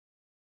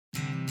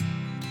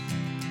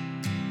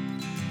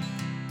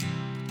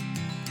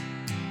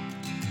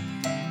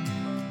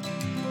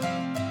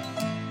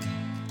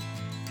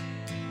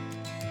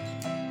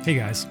Hey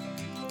guys,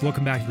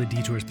 welcome back to the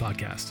Detours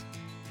podcast.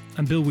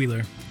 I'm Bill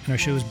Wheeler, and our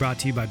show is brought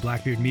to you by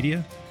Blackbeard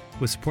Media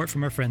with support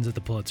from our friends at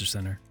the Pulitzer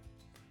Center.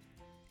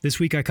 This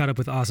week I caught up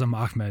with Azzam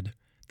Ahmed,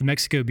 the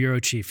Mexico bureau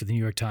chief for the New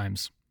York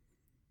Times.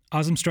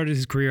 Azzam started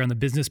his career on the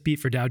business beat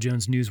for Dow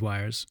Jones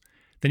Newswires.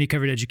 Then he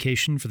covered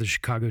education for the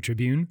Chicago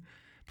Tribune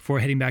before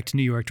heading back to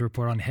New York to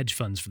report on hedge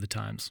funds for the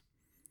Times.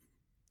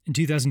 In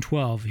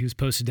 2012, he was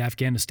posted to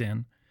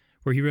Afghanistan,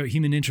 where he wrote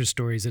human interest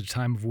stories at a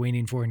time of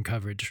waning foreign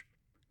coverage.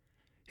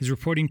 His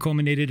reporting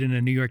culminated in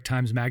a New York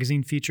Times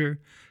Magazine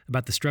feature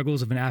about the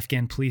struggles of an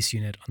Afghan police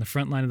unit on the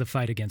front line of the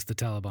fight against the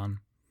Taliban.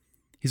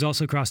 He's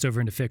also crossed over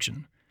into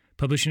fiction,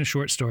 publishing a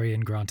short story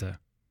in Granta.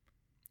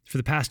 For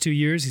the past 2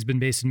 years, he's been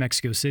based in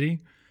Mexico City,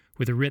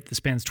 with a writ that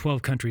spans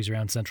 12 countries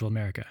around Central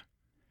America.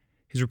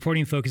 His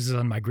reporting focuses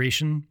on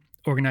migration,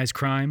 organized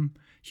crime,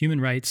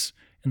 human rights,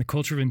 and the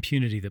culture of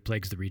impunity that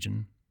plagues the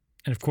region.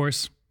 And of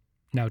course,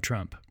 now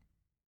Trump.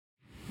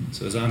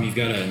 So Azzam, you've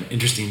got an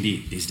interesting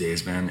beat these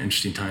days, man.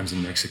 Interesting times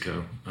in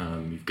Mexico.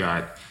 You've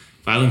got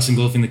violence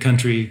engulfing the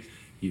country.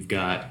 You've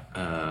got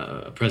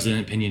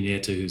President Peña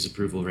Nieto, whose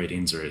approval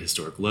ratings are at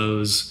historic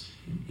lows.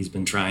 He's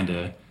been trying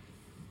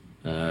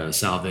to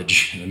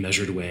salvage in a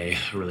measured way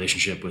a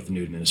relationship with the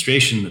new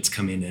administration that's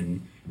coming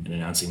in and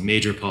announcing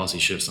major policy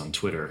shifts on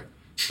Twitter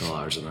at all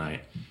hours of the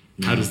night.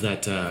 How does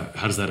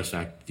that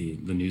affect the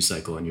news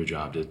cycle and your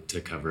job to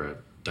cover a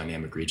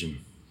dynamic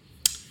region?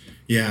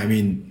 Yeah, I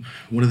mean,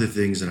 one of the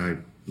things that I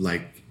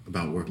like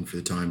about working for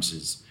the Times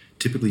is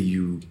typically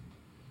you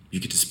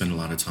get to spend a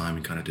lot of time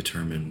and kind of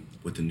determine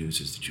what the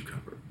news is that you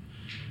cover.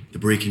 The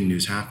breaking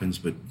news happens,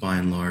 but by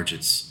and large,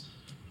 it's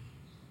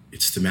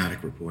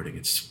thematic reporting,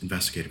 it's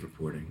investigative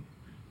reporting.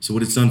 So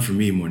what it's done for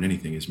me more than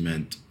anything is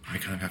meant I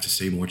kind of have to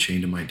stay more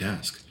chained to my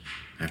desk.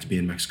 I have to be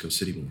in Mexico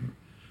City more.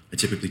 I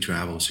typically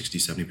travel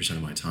 60-70%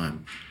 of my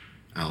time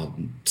out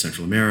in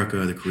Central America,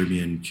 the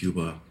Caribbean,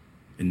 Cuba,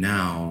 and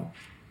now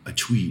a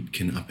tweet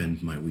can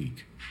upend my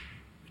week.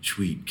 A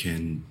tweet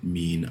can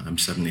mean I'm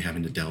suddenly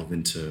having to delve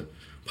into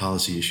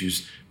policy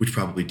issues, which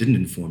probably didn't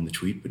inform the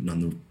tweet, but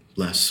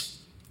nonetheless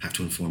have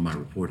to inform my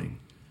reporting.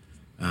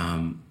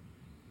 And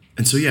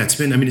so, yeah, it's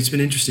been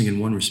interesting in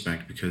one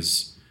respect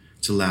because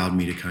it's allowed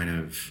me to kind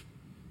of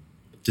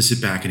to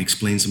sit back and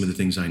explain some of the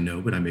things I know,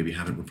 but I maybe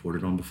haven't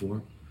reported on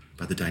before,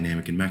 about the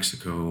dynamic in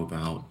Mexico,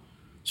 about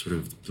sort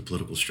of the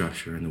political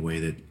structure and the way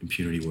that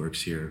impunity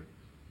works here.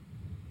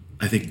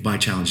 I think my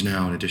challenge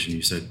now, in addition,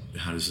 you said,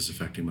 how does this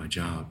affect my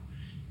job?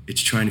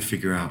 It's trying to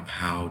figure out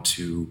how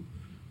to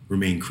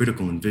remain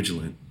critical and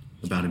vigilant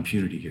about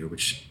impunity here,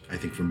 which I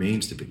think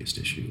remains the biggest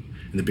issue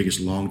and the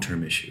biggest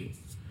long-term issue.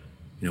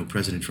 You know,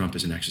 President Trump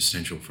is an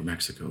existential for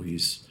Mexico.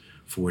 He's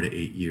 4 to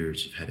 8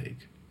 years of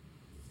headache.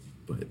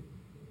 But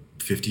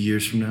 50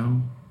 years from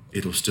now,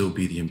 it'll still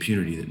be the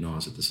impunity that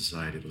gnaws at the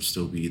society. It'll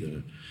still be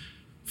the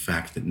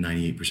fact that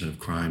 98% of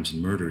crimes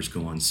and murders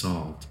go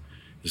unsolved.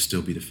 It'll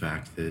still be the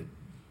fact that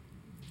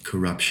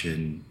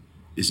corruption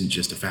isn't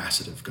just a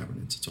facet of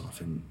governance, it's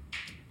often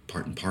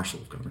part and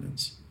parcel of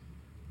governance.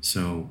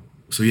 So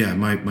yeah,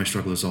 my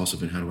struggle has also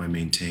been how do I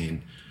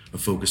maintain a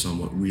focus on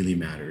what really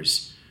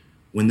matters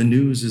when the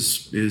news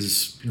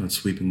is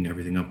sweeping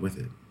everything up with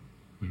it.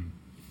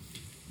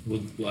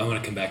 Well, I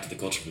want to come back to the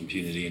culture of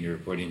impunity in your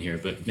reporting here,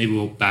 but maybe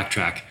we'll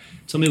backtrack.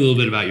 Tell me a little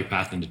bit about your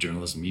path into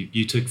journalism.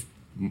 You took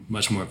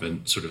much more of a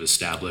sort of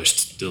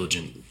established,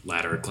 diligent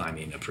ladder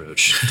climbing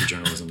approach to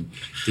journalism.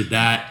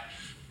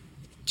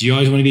 Do you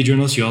always want to be a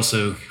journalist? You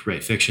also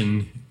write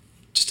fiction.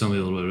 Just tell me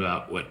a little bit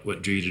about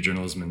what drew you to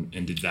journalism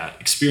and did that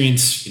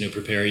experience,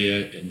 prepare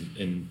you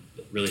and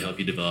really help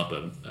you develop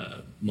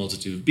a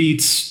multitude of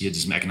beats? You had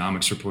some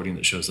economics reporting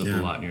that shows up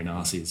a lot in your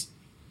analyses.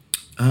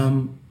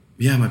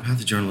 My path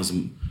to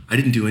journalism, I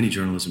didn't do any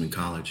journalism in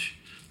college.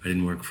 I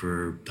didn't work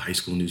for the high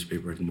school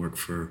newspaper. I didn't work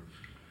for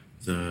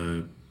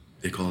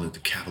they called it the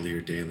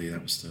Cavalier Daily.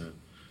 That was the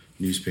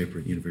newspaper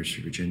at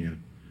University of Virginia.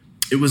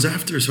 It was I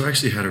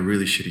actually had a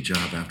really shitty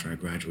job after I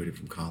graduated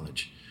from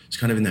college. It's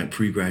kind of in that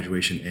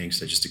pre-graduation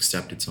angst. I just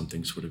accepted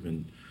something sort of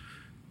it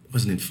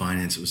wasn't in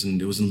finance. It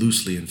was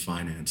loosely in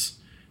finance.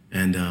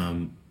 And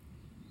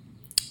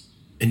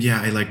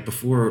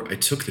before I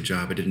took the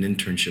job, I did an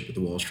internship with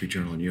the Wall Street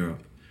Journal in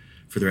Europe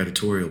for their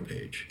editorial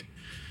page.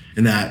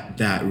 And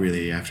that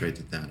really, after I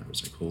did that, I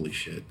was like, holy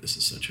shit, this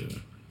is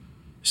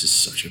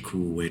such a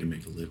cool way to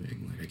make a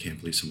living. Like, I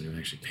can't believe somebody would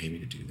actually pay me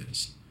to do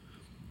this.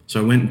 So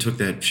I went and took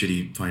that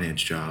shitty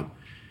finance job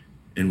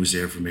and was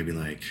there for maybe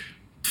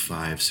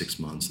 5-6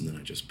 months, and then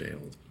I just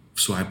bailed.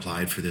 So I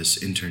applied for this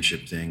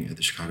internship thing at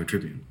the Chicago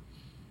Tribune.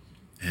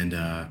 And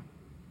I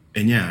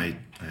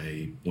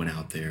went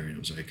out there, and it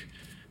was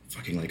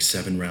fucking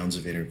 7 rounds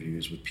of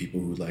interviews with people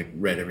who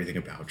read everything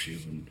about you,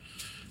 and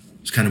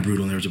it was kind of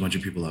brutal, and there was a bunch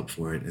of people up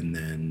for it, and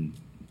then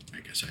I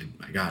guess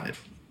I got it.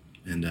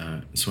 And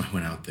so I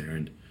went out there,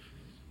 and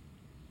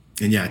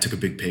I took a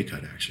big pay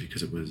cut, actually,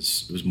 because it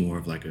was more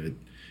of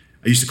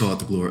I used to call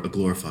it a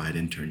glorified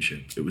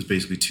internship. It was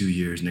basically 2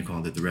 years, and they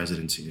called it the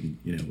residency. And,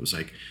 it was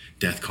like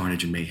death,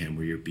 carnage, and mayhem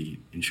were your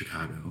beat in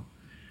Chicago.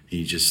 And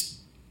you just,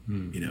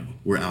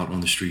 were out on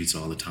the streets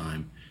all the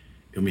time.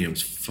 I mean, it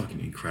was a fucking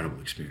incredible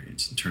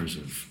experience in terms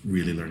of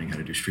really learning how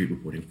to do street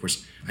reporting. Of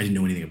course, I didn't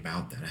know anything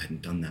about that. I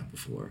hadn't done that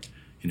before.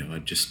 I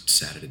just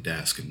sat at a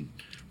desk and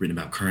written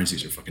about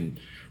currencies or fucking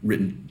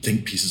written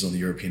think pieces on the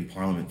European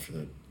Parliament for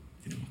the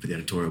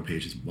editorial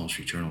pages of Wall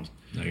Street journals.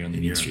 Now you're on the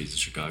mean streets of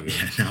Chicago.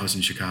 Yeah, now I was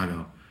in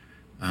Chicago.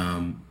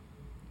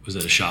 Was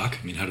that a shock?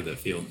 I mean, how did that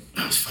feel?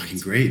 That was fucking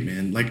great,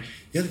 man. Like,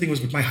 the other thing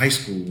was, my high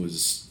school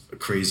was a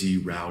crazy,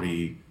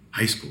 rowdy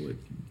high school,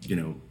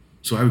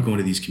 so I would go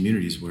into these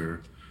communities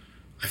where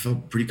I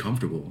felt pretty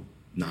comfortable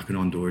knocking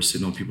on doors,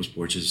 sitting on people's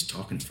porches,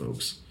 talking to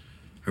folks.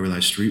 I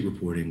realized street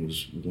reporting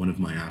was one of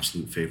my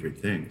absolute favorite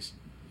things.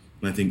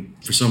 And I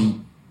think for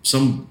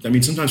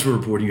sometimes for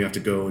reporting, you have to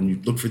go and you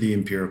look for the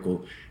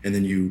empirical, and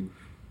then you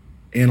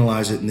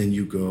analyze it, and then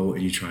you go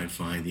and you try and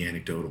find the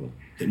anecdotal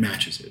that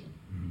matches it.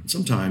 Mm-hmm.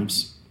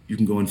 Sometimes you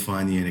can go and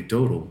find the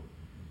anecdotal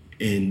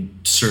in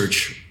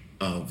search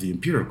of the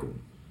empirical.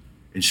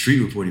 And street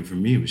reporting for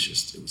me it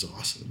was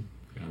awesome.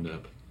 Ground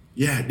up.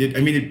 Yeah,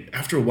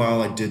 after a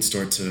while I did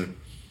start to,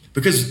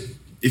 because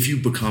if you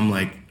become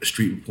like a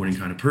street reporting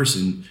kind of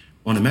person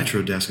on a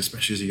Metro desk,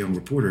 especially as a young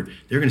reporter,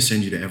 they're going to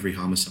send you to every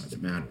homicide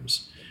that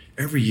matters.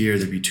 Every year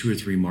there'd be 2 or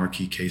 3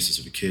 marquee cases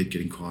of a kid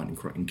getting caught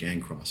in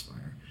gang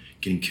crossfire,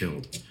 getting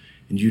killed.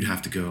 And you'd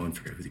have to go and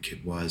figure out who the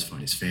kid was,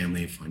 find his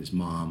family, find his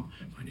mom,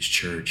 find his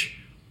church,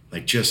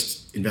 like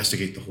just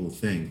investigate the whole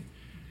thing.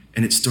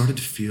 And it started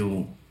to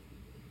feel,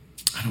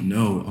 I don't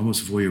know,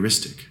 almost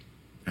voyeuristic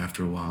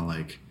after a while.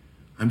 Like,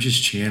 I'm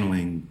just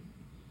channeling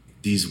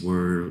these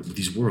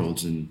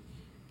worlds in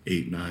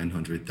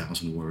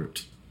 800,000-900,000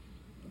 words.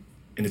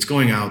 And it's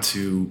going out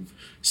to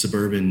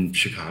suburban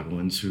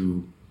Chicagoans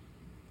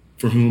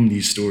for whom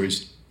these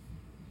stories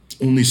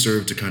only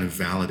serve to kind of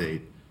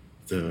validate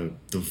the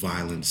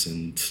violence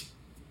and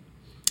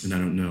I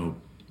don't know,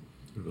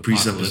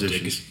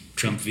 presuppositions.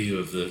 Trump view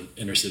of the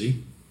inner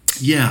city.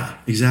 Yeah,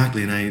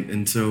 exactly.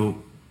 And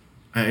so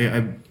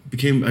I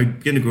began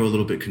to grow a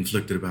little bit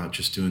conflicted about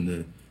just doing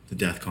the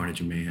death, carnage,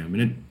 and mayhem.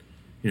 And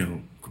it,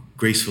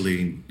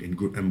 gracefully, and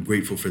I'm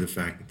grateful for the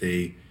fact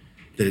that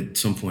at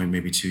some point,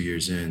 maybe 2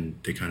 years in,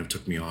 they kind of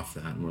took me off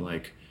that and were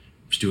like,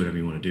 just do whatever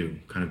you want to do.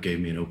 Kind of gave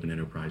me an open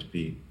enterprise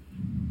beat.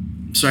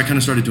 So I kind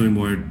of started doing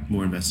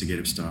more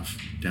investigative stuff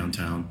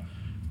downtown,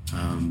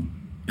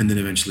 and then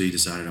eventually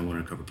decided I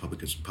wanted to cover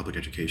public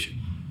education.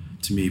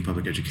 To me,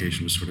 public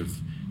education was sort of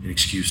an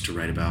excuse to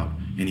write about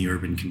any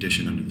urban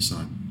condition under the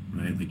sun,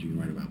 right? Like, you can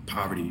write about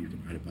poverty, you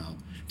can write about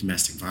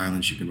domestic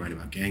violence, you can write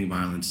about gang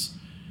violence,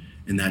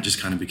 and that just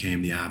kind of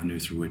became the avenue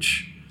through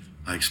which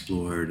I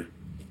explored,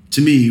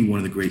 to me, one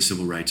of the great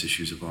civil rights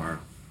issues of our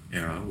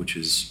era, which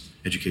is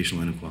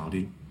educational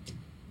inequality,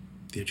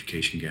 the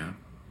education gap,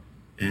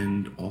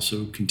 and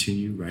also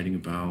continue writing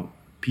about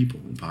people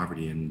and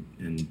poverty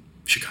in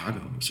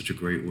Chicago. It's such a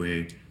great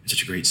way, it's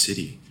such a great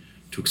city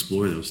to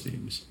explore those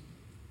themes.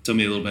 Tell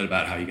me a little bit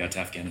about how you got to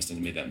Afghanistan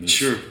and made that move.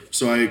 Sure.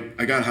 So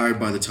I got hired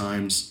by the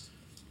Times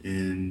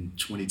in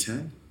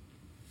 2010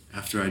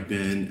 after I'd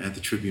been at the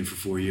Tribune for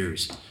 4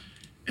 years.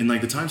 And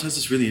like, the Times has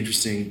this really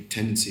interesting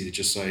tendency to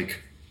just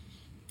like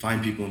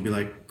find people and be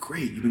like,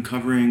 great, you've been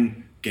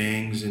covering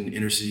gangs and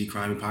inner city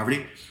crime and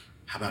poverty.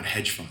 How about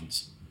hedge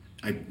funds?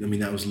 I mean,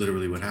 that was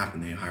literally what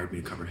happened. They hired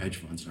me to cover hedge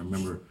funds. And I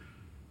remember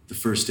the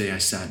first day I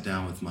sat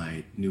down with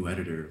my new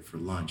editor for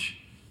lunch,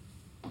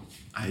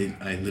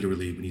 I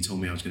literally, when he told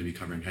me I was going to be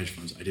covering hedge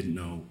funds, I didn't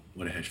know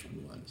what a hedge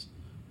fund was.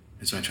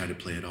 And so I tried to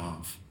play it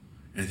off.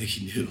 And I think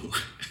he knew.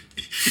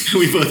 And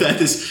we both had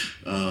this,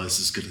 oh, this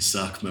is going to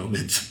suck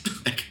moment.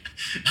 Like,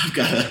 I've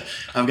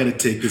got to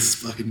take this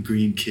fucking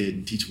green kid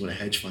and teach him what a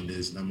hedge fund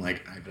is. And I'm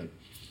like, I've got to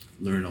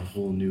learn a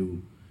whole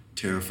new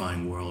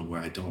terrifying world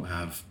where I don't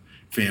have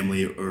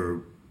family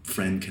or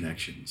friend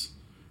connections.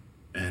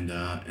 And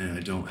I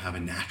don't have a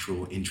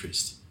natural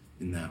interest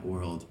in that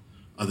world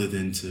other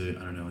than to,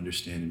 I don't know,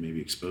 understand and maybe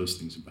expose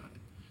things about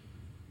it.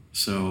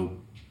 So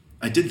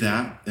I did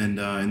that, and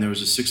there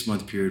was a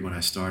 6-month period when I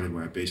started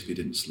where I basically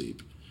didn't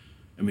sleep.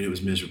 I mean, it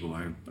was miserable.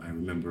 I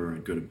remember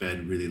I'd go to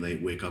bed really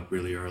late, wake up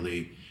really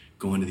early,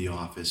 go into the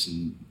office,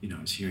 and I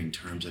was hearing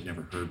terms I'd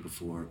never heard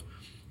before,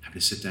 having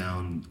to sit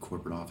down in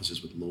corporate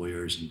offices with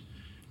lawyers and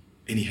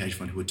any hedge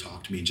fund who would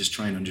talk to me and just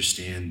try and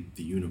understand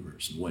the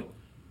universe and what,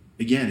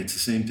 again, it's the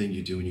same thing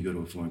you do when you go to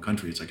a foreign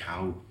country. It's like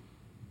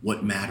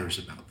what matters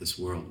about this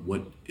world,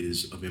 what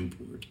is of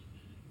import,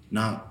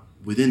 not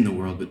within the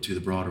world, but to the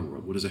broader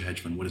world. What is a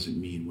hedge fund? What does it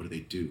mean? What do they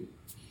do?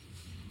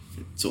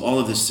 So all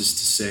of this just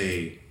to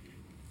say,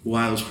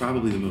 while it was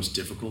probably the most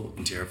difficult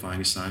and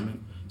terrifying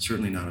assignment,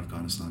 certainly not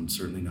Afghanistan,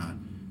 certainly not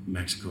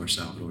Mexico or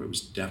Salvador, it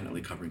was definitely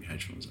covering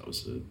hedge funds.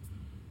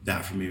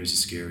 That for me was the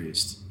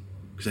scariest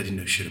because I didn't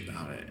know shit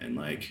about it. And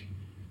like,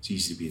 it's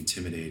easy to be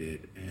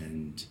intimidated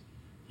and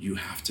you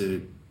have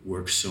to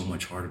work so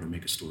much harder to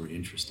make a story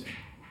interesting.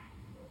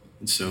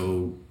 And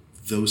so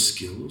those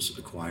skills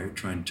acquired,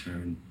 trying to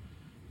turn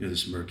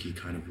this murky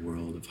kind of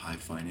world of high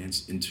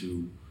finance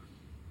into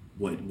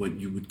what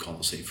you would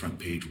call, say, front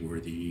page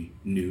worthy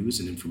news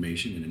and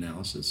information and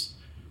analysis,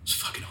 was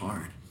fucking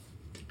hard.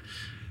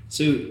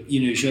 So,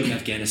 you show up in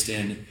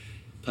Afghanistan.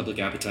 public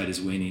appetite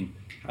is waning.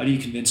 How do you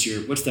convince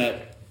what's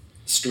that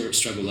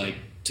struggle like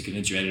to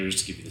convince your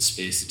editors to give you the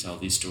space to tell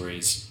these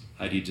stories?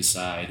 How do you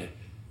decide,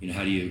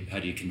 how do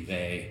you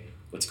convey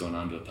what's going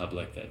on to a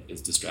public that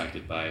is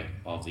distracted by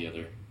all the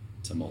other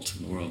tumult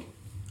in the world?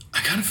 I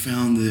kind of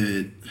found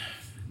that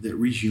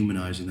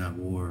rehumanizing that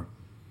war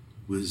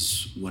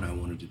was what I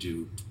wanted to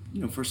do.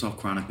 First off,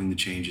 chronicling the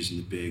changes and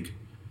the big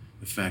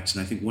effects.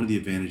 And I think one of the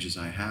advantages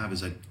I have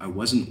is I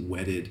wasn't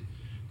wedded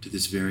to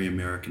this very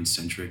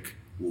American-centric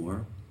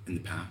war in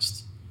the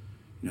past.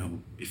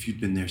 If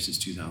you'd been there since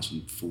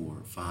 2004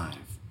 or 5,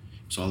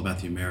 it's all about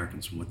the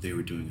Americans and what they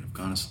were doing in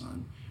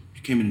Afghanistan. If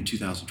you came in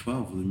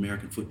 2012, well, the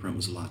American footprint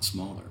was a lot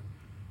smaller.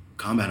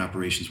 Combat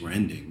operations were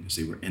ending, as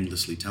they were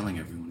endlessly telling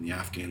everyone the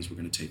Afghans were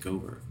going to take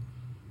over.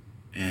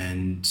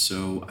 And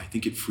so I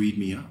think it freed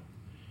me up.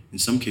 In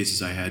some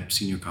cases, I had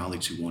senior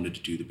colleagues who wanted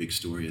to do the big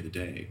story of the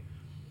day.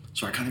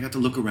 So I kind of got to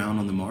look around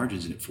on the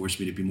margins, and it forced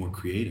me to be more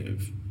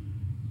creative.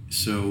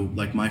 So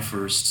like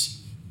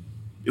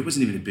it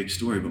wasn't even a big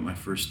story, but my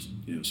first,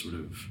 sort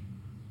of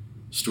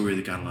story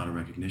that got a lot of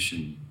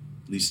recognition,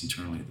 at least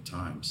internally at the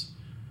Times.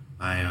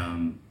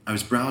 I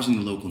was browsing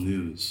the local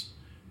news,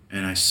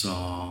 and I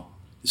saw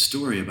the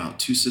story about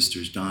 2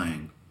 sisters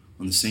dying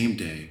on the same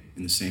day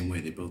in the same way.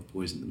 They both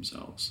poisoned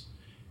themselves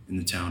in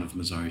the town of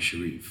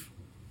Mazar-e-Sharif.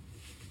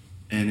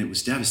 And it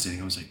was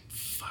devastating. I was like,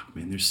 fuck,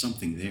 man, there's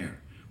something there.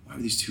 Why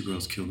would these 2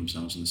 girls kill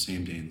themselves on the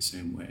same day in the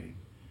same way?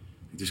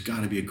 There's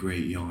got to be a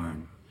great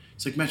yarn.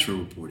 It's like Metro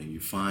reporting. You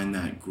find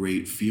that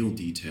great field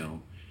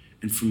detail,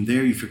 and from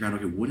there you figure out,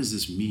 okay, what does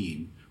this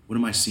mean? What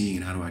am I seeing,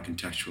 and how do I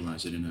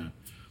contextualize it in a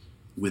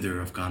Wither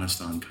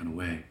Afghanistan kind of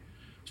way?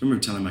 So I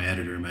remember telling my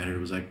editor, and my editor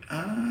was like,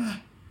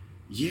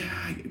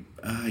 yeah,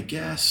 I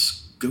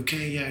guess.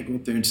 Okay, yeah, go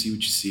up there and see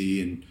what you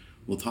see, and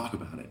we'll talk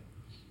about it.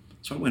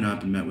 So I went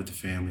up and met with the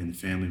family, and the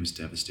family was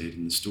devastated,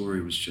 and the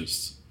story was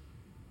just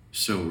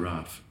so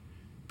rough.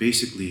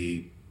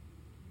 Basically,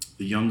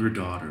 the younger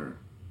daughter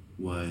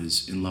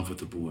was in love with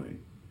the boy,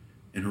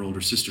 and her older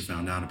sister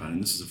found out about it.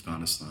 And this is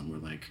Afghanistan, where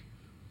like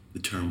the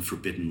term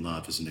forbidden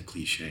love isn't a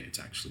cliche, it's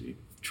actually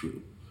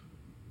true.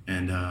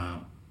 And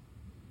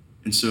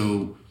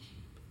so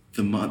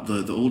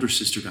the older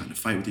sister got in a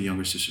fight with the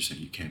younger sister,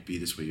 saying, you can't be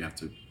this way, you have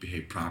to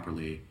behave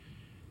properly.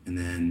 And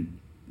then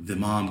the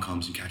mom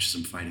comes and catches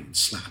them fighting and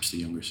slaps the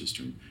younger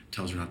sister and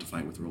tells her not to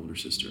fight with her older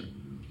sister.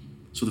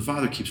 So the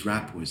father keeps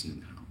rat poison in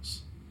the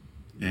house.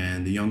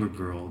 And the younger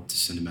girl, to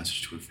send a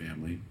message to her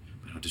family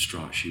about how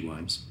distraught she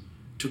was,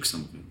 took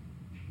some of it.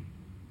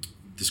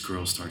 This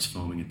girl starts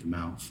foaming at the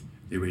mouth.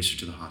 They race her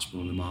to the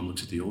hospital, and the mom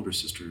looks at the older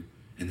sister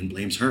and then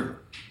blames her.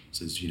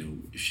 Says,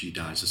 if she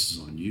dies, this is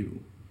on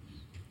you.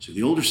 So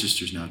the older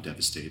sister's now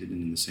devastated,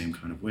 and in the same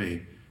kind of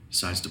way,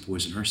 decides to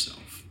poison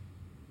herself.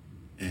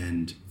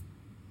 And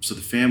so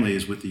the family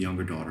is with the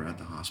younger daughter at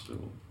the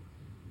hospital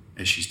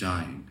as she's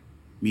dying.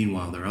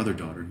 Meanwhile, their other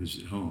daughter, who's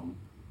at home,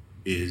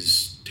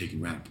 is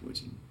taking rat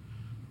poison.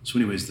 So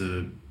anyways,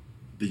 the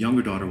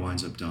younger daughter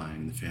winds up dying,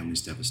 and the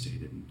family's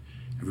devastated. And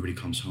everybody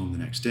comes home the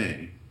next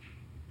day,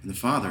 and the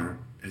father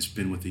has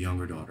been with the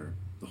younger daughter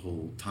the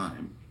whole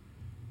time.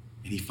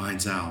 And he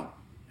finds out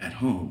at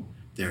home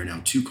there are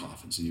now 2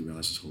 coffins, and he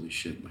realizes, holy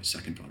shit, my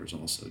second daughter's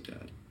also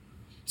dead.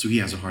 So he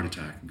has a heart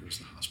attack and goes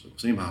to the hospital.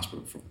 Same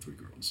hospital for all 3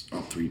 girls,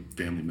 all 3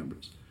 family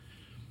members.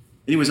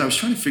 Anyways, I was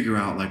trying to figure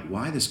out like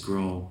why this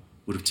girl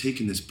would have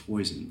taken this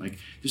poison. Like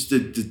just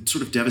the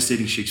sort of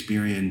devastating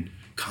Shakespearean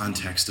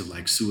context of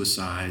like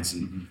suicides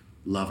and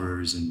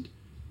lovers,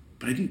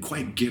 but I didn't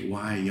quite get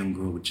why a young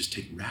girl would just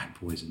take rat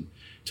poison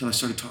until I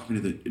started talking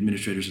to the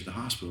administrators at the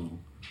hospital.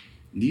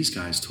 And these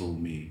guys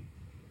told me,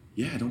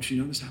 yeah, don't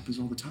you know this happens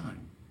all the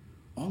time?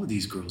 All of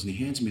these girls, and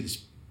he hands me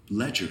this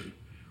ledger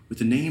with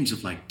the names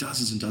of like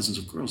dozens and dozens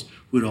of girls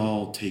who had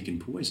all taken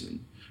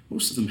poison.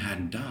 Most of them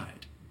hadn't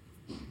died.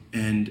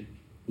 And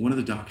one of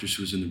the doctors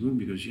who was in the room,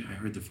 he goes, yeah, I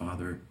heard the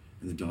father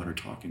and the daughter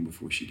talking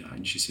before she died,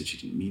 and she said she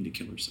didn't mean to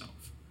kill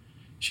herself.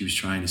 She was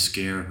trying to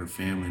scare her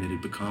family, and it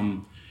had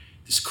become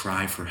this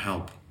cry for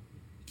help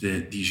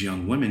that these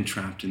young women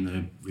trapped in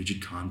the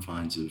rigid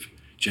confines of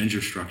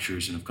gender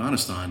structures in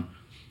Afghanistan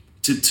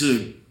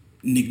to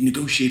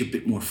negotiate a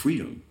bit more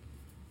freedom.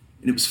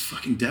 And it was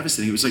fucking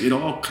devastating. It was like it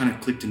all kind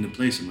of clicked into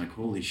place. I'm like,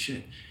 holy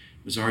shit,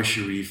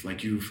 Mazar-e-Sharif,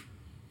 like the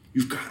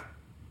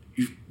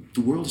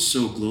world is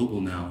so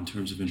global now in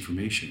terms of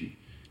information.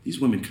 These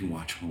women can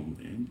watch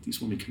Homeland.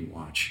 These women can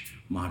watch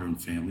Modern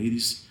Family.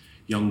 These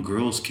young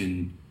girls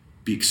can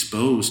be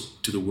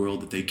exposed to the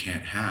world that they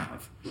can't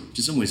have, which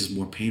in some ways is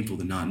more painful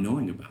than not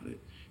knowing about it.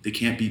 They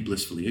can't be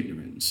blissfully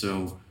ignorant.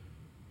 So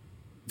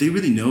they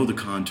really know the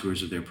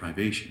contours of their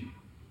privation.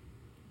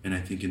 And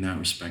I think in that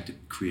respect, it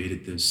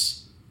created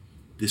this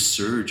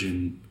surge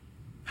in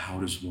how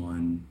does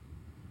one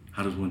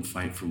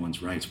fight for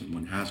one's rights when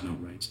one has no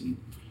rights. And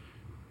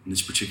in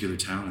this particular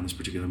town, in this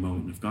particular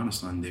moment in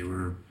Afghanistan, they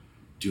were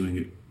doing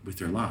it with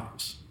their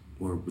lives,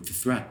 or with the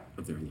threat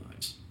of their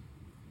lives.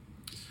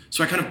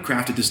 So I kind of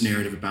crafted this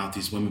narrative about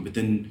these women, but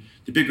then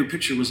the bigger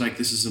picture was like,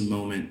 this is a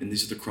moment, and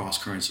these are the cross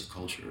currents of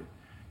culture.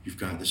 You've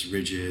got this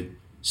rigid,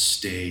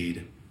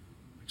 staid,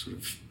 sort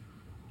of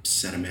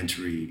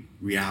sedimentary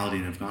reality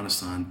in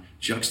Afghanistan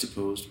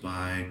juxtaposed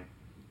by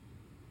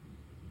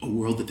a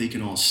world that they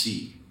can all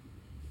see.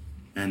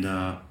 And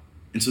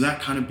so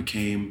that kind of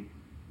became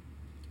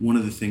one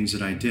of the things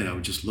that I did. I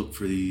would just look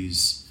for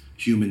these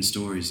human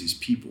stories, these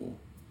people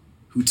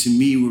who to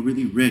me were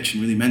really rich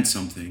and really meant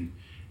something,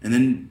 and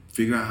then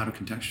figure out how to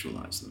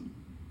contextualize them.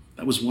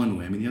 That was one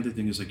way. I mean, the other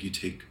thing is like you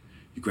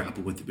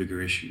grapple with the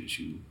bigger issues.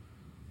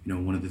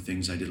 One of the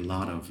things I did a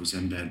lot of was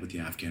embed with the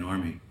Afghan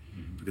army,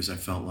 because I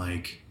felt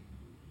like,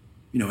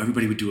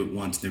 everybody would do it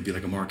once, and there'd be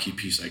like a marquee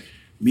piece, like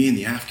me and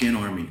the Afghan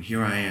army, and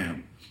here I am.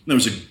 And there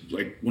was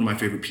one of my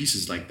favorite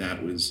pieces like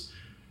that was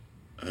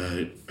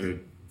a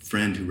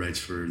friend who writes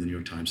for the New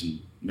York Times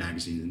and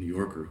magazine, The New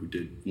Yorker, who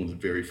did one of the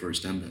very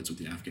first embeds with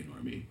the Afghan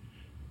army.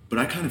 But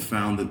I kind of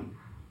found that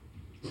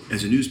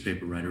as a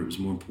newspaper writer, it was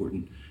more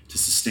important to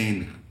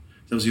sustain that.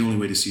 That was the only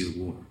way to see the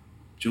war.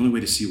 The only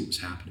way to see what was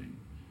happening.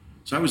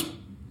 So I was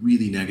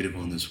really negative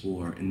on this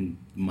war in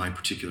my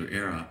particular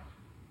era.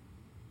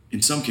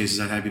 In some cases,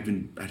 I'd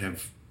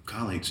have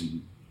colleagues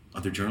and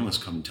other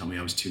journalists come and tell me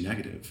I was too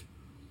negative.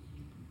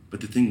 But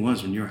the thing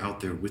was, when you're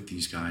out there with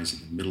these guys in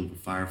the middle of a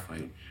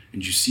firefight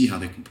and you see how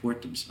they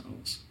comport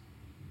themselves,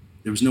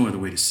 there was no other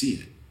way to see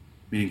it.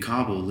 I mean, in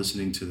Kabul,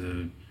 listening to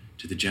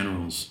the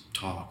generals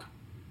talk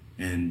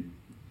and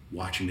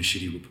watching the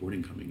shitty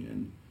reporting coming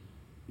in,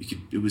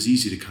 it was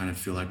easy to kind of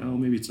feel like, oh,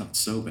 maybe it's not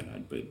so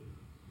bad. But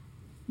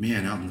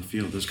man, out in the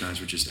field, those guys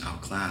were just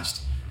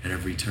outclassed at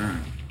every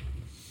turn.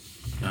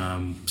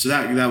 So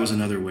that was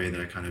another way that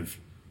I kind of,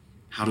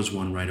 how does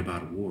one write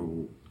about a war?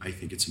 Well, I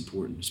think it's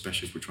important,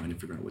 especially if we're trying to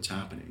figure out what's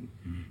happening,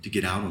 to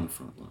get out on the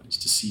front lines,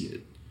 to see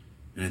it.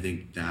 And I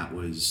think that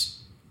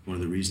was one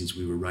of the reasons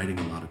we were writing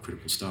a lot of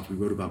critical stuff. We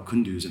wrote about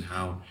Kunduz and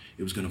how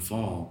it was going to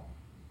fall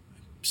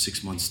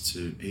 6 months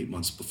to 8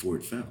 months before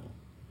it fell,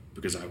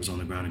 because I was on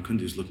the ground in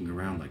Kunduz looking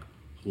around like,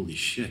 holy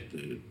shit,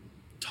 the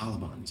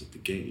Taliban is at the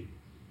gate.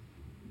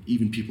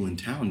 Even people in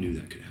town knew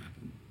that could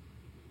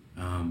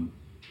happen.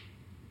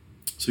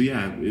 So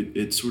yeah,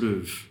 it sort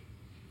of,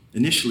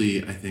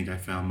 initially I think I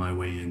found my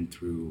way in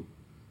through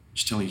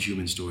just telling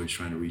human stories,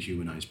 trying to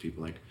rehumanize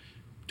people, like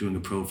doing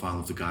a profile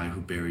of the guy who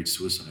buried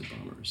suicide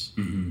bombers,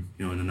 in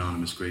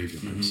anonymous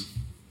graveyards.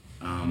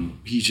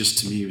 He just,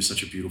 to me, he was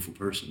such a beautiful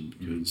person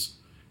because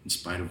in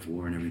spite of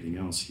war and everything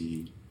else, So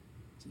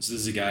this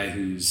is a guy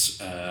who's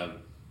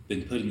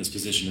been put in this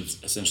position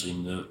of essentially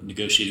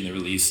negotiating the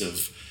release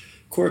of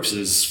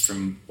corpses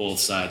from both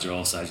sides or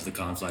all sides of the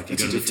conflict. You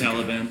go to the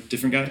Taliban, guy.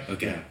 Different guy?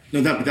 Okay.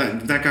 Yeah. No,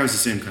 that guy was the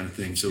same kind of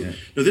thing. So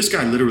no, this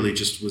guy literally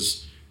just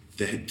was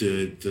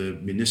the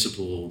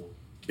municipal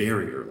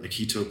barrier. Like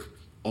he took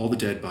all the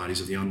dead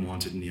bodies of the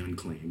unwanted and the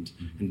unclaimed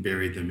and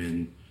buried them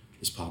in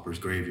this pauper's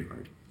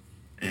graveyard.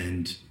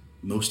 And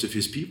most of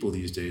his people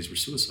these days were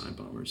suicide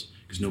bombers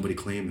because nobody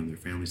claimed them. Their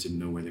families didn't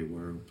know where they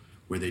were,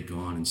 where they'd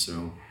gone. And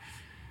so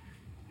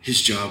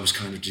his job was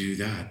kind of to do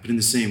that. But in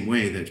the same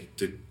way that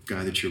the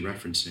guy that you're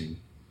referencing,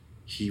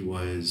 he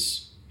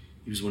was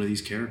one of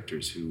these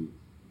characters who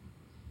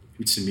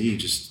to me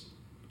just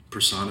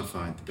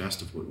personified the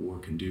best of what war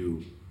can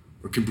do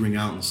or can bring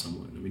out in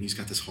someone. I mean, he's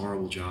got this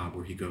horrible job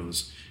where he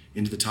goes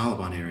into the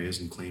Taliban areas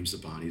and claims the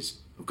bodies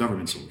of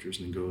government soldiers,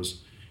 and then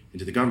goes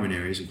into the government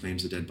areas and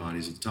claims the dead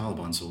bodies of the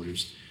Taliban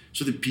soldiers,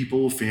 so that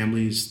people,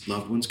 families,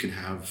 loved ones can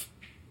have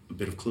a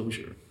bit of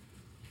closure.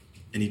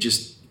 And he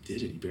just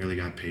did it. He barely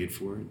got paid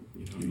for it.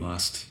 He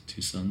lost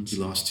 2 sons. He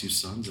lost 2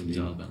 sons. I mean,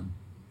 Taliban.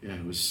 Yeah,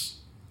 it was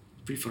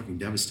pretty fucking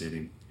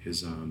devastating,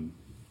 his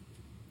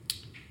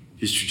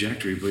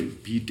trajectory,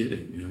 but he did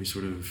it. He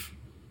sort of,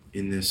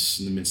 in the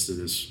midst of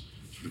this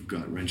sort of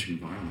gut-wrenching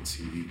violence,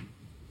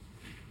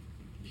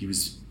 he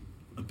was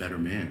a better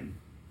man.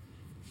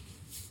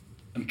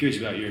 I'm curious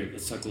about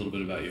let's talk a little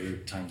bit about your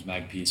Times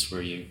Mag piece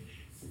where you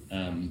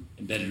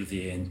embedded with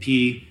the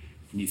ANP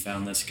and you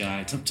found this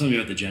guy. Tell me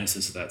about the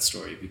genesis of that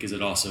story, because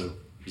it also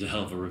was a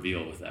hell of a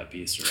reveal with that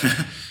piece,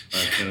 right?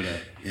 Coda.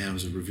 Yeah, it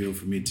was a reveal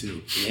for me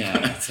too.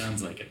 Yeah, it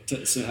sounds like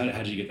it. So how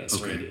did you get that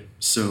story? Okay.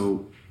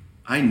 So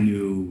I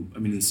knew,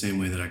 in the same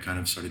way that I kind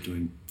of started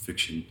doing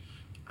fiction,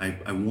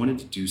 I wanted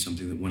to do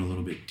something that went a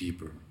little bit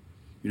deeper.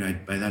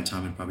 By that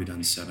time I'd probably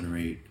done 7 or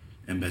 8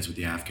 embeds with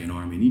the Afghan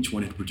army, and each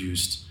one had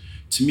produced,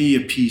 to me, a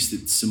piece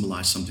that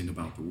symbolized something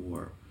about the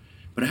war.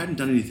 But I hadn't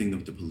done anything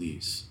with the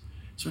police.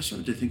 So I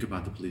started to think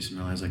about the police and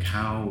realize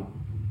how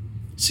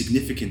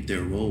significant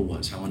their role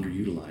was, how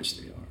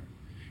underutilized they are.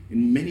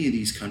 In many of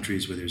these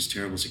countries where there's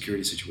terrible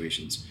security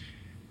situations,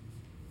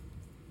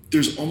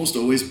 there's almost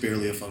always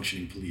barely a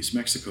functioning police.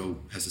 Mexico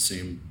has the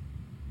same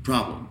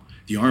problem.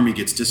 The army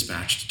gets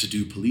dispatched to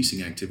do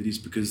policing activities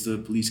because the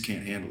police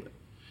can't handle it.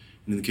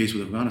 And in the case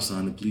with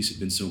Afghanistan, the police had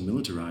been so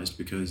militarized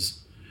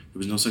because there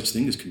was no such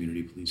thing as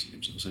community policing. There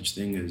was no such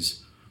thing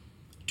as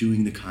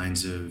doing the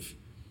kinds of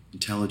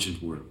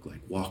intelligent work,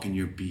 like walking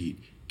your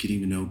beat, getting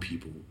to know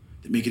people,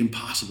 that make it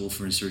impossible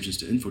for insurgents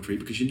to infiltrate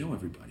because you know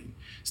everybody.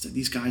 So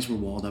these guys were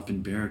walled up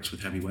in barracks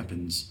with heavy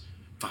weapons,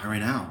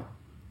 firing out.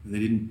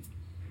 And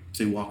if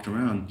they walked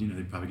around,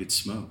 they'd probably get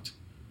smoked.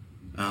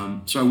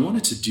 So I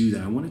wanted to do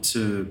that. I wanted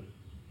to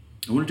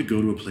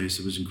go to a place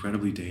that was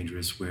incredibly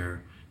dangerous,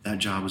 where that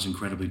job was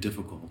incredibly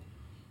difficult,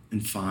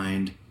 and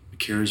find a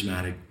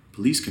charismatic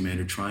police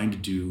commander trying to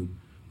do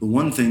the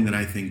one thing that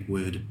I think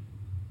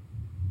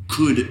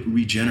could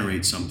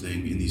regenerate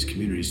something in these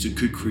communities, that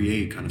could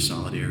create kind of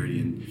solidarity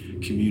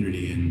and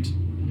community and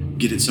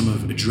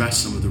address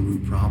some of the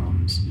root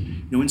problems.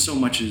 In so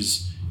much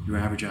as your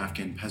average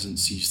Afghan peasant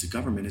sees the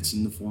government, it's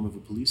in the form of a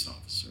police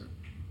officer.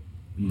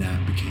 And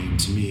that became,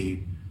 to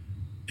me,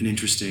 an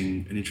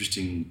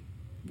interesting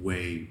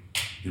way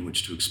in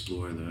which to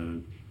explore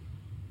the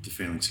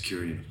failing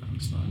security in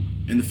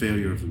Afghanistan and the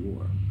failure of the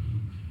war.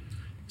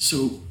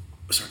 So,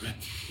 sorry, go ahead.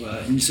 Well,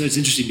 and so it's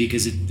interesting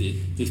because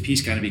the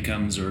piece kind of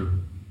becomes or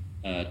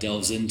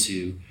delves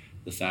into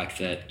the fact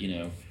that,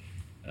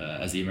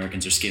 as the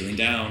Americans are scaling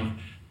down,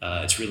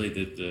 it's really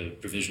the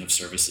provision of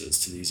services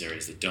to these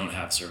areas that don't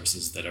have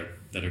services that are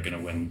going to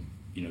win,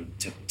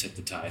 tip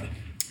the tide.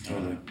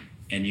 Totally.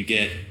 And you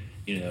get,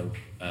 and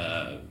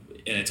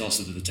it's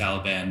also the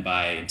Taliban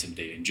by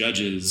intimidating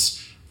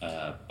judges,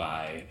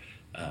 by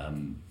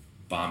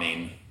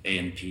bombing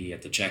A&P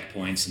at the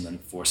checkpoints, and then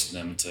forcing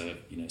them to,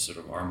 sort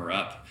of armor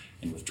up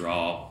and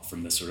withdraw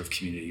from the sort of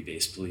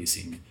community-based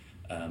policing.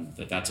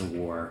 That's a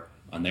war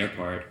on their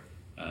part,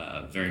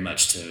 very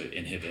much to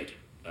inhibit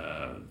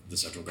the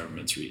central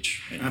government's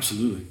reach. Right?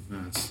 Absolutely.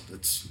 No,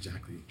 that's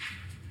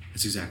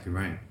exactly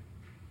right.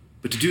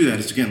 But to do that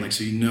is, again,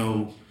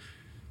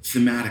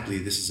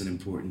 thematically, this is an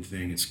important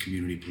thing. It's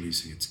community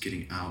policing. It's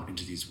getting out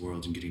into these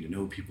worlds and getting to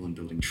know people and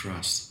building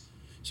trust.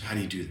 So how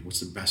do you do that? What's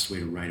the best way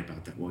to write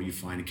about that? Well, you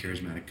find a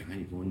charismatic guy and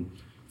you go and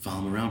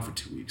follow him around for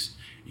 2 weeks.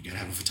 You got to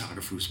have a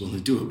photographer who's willing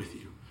to do it with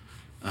you.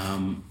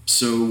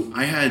 So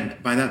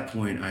by that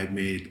point, I had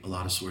made a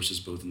lot of sources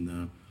both in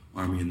the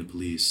Army and the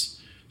police.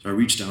 So I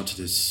reached out to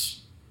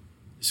this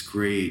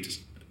great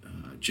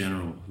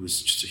general who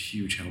was just a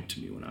huge help to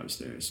me when I was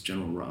there. It's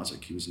General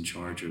Razik. He was in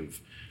charge of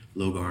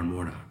Logar and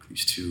Mordok,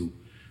 these two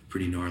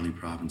pretty gnarly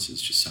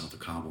provinces just south of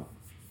Kabul.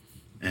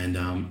 And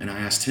I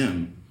asked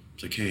him, I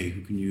was like, hey,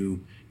 who can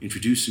you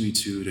introduce me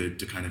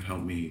to kind of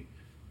help me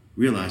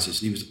realize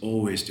this? And he was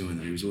always doing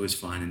that. He was always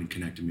finding and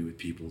connecting me with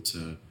people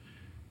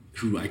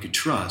who I could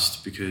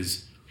trust,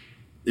 because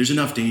there's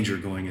enough danger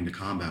going into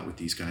combat with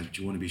these guys, but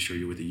you want to be sure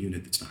you're with a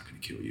unit that's not going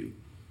to kill you.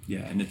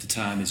 Yeah, and at the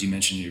time, as you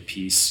mentioned in your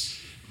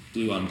piece,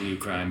 blue on blue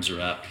crimes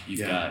are up.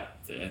 You've got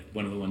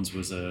one of the ones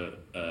was a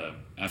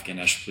Afghan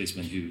national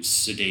policeman who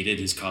sedated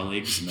his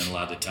colleagues and then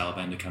allowed the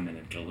Taliban to come in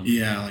and kill them.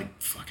 Yeah,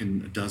 like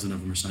fucking a dozen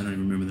of them or so. I don't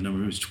even remember the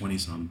number. It was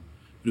 20-some.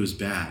 But it was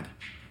bad.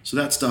 So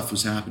that stuff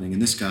was happening.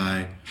 And this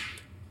guy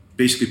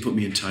basically put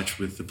me in touch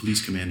with the police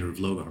commander of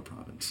Logar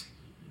province.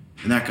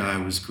 And that guy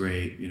was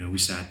great. We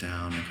sat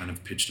down. I kind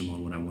of pitched him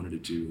on what I wanted to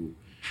do.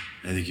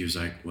 And I think he was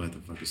like, what the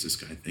fuck is this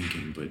guy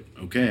thinking? But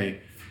okay.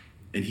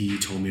 And he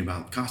told me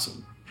about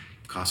Qasim.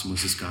 Qasim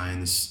was this guy in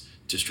this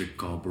district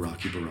called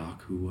Baraki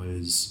Barak who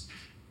was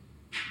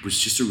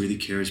just a really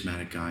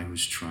charismatic guy who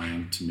was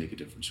trying to make a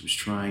difference. He was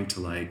trying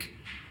to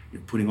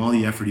putting all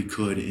the effort he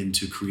could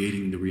into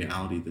creating the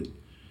reality that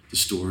the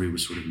story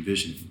was sort of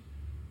envisioning,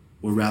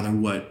 or rather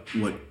what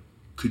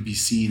could be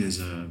seen as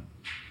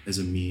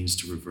a means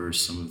to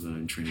reverse some of the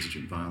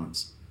intransigent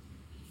violence.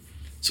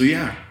 So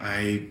yeah,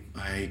 I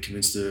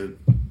convinced the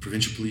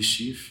provincial police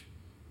chief.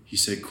 He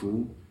said,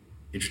 cool.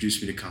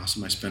 Introduced me to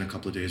Qasim. I spent a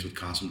couple of days with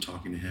Qasim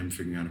talking to him,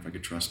 figuring out if I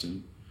could trust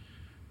him.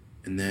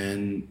 And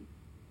then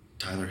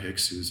Tyler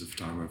Hicks, who's a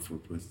photographer I've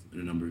worked with in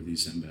a number of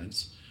these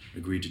embeds,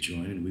 agreed to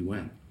join, and we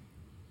went.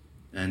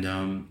 And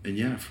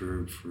yeah,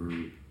 for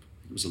it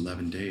was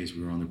 11 days,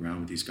 we were on the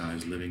ground with these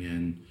guys living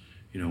in,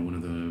 one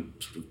of the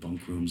sort of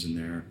bunk rooms in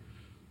their,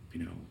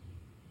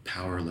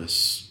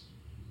 powerless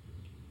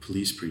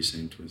police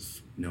precinct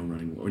with no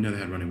running water. No, they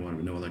had running water,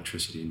 but no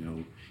electricity,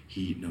 no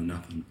heat, no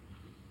nothing.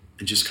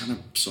 And just kind of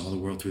saw the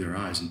world through their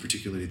eyes, and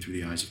particularly through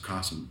the eyes of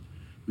Qasim,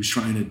 who's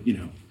trying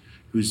to,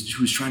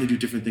 who's trying to do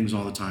different things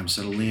all the time,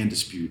 settle land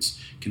disputes,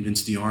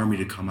 convince the army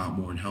to come out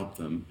more and help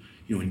them,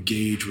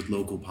 engage with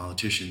local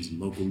politicians and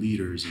local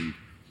leaders, and,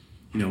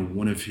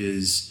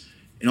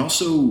 and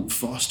also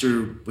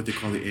foster what they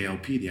call the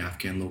ALP, the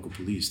Afghan local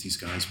police. These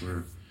guys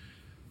were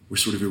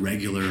sort of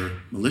irregular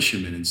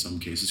militiamen in some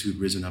cases who'd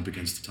risen up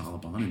against the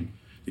Taliban, and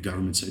the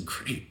government said,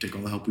 great, take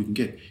all the help we can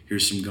get.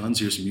 Here's some guns,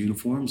 here's some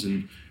uniforms,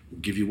 and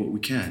we'll give you what we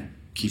can.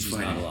 Keep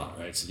fighting. Not a lot,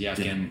 right? So the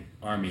Afghan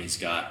army's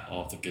got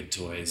all the good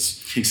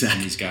toys. Exactly.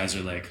 And these guys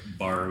are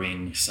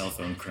borrowing cell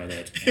phone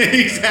credit. And,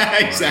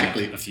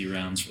 exactly. A few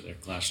rounds for their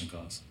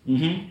Kalashnikovs.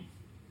 Mm-hmm.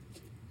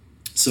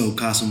 So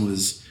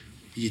Qasim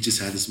he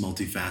just had this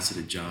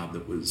multifaceted job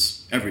that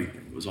was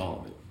everything. It was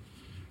all of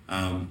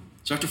it.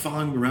 So after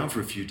following him around for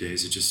a few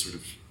days, it just sort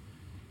of,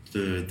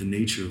 the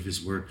nature of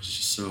his work was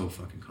just so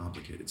fucking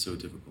complicated, so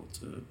difficult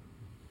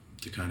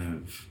to kind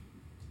of,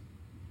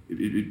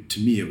 to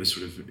me, it was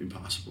sort of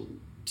impossible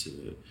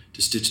to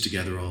stitch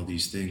together all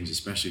these things,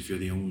 especially if you're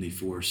the only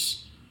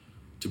force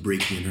to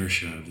break the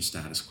inertia of the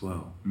status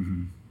quo.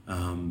 Mm-hmm.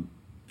 And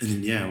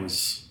then, yeah, it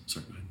was,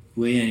 sorry, go ahead.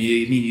 Well, yeah,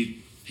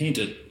 you paint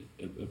a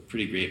a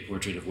pretty great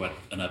portrait of what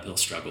an uphill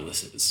struggle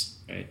this is,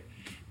 right?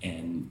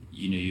 And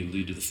you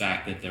allude to the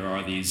fact that there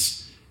are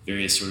these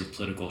various sort of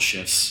political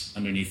shifts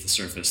underneath the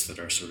surface that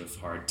are sort of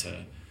hard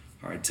to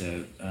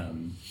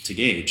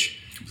gauge.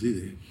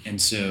 Completely.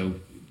 And so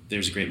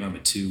there's a great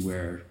moment too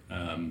where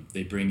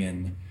they bring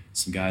in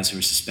some guys who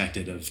are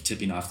suspected of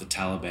tipping off the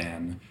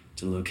Taliban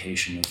to the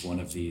location of one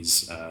of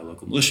these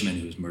local militiamen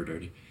who was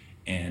murdered,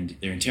 and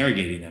they're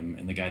interrogating him,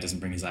 and the guy doesn't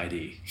bring his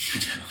ID.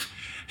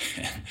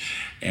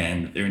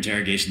 And their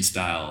interrogation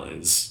style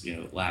is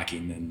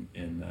lacking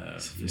in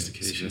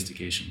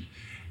sophistication.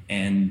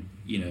 And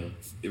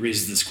it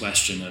raises this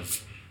question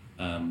of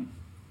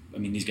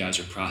these guys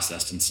are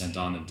processed and sent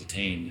on and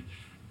detained.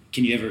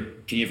 Can you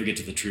ever get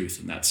to the truth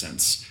in that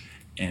sense?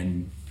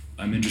 And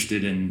I'm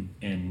interested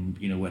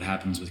in what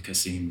happens with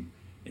Qasim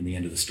in the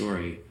end of the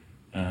story.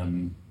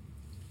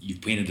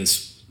 You've painted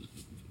this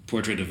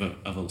portrait of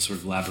a sort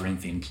of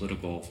labyrinthine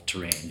political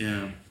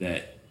terrain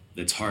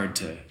that's hard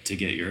to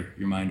get your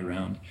mind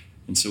around.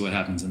 And so what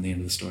happens in the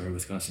end of the story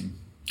with Qasim?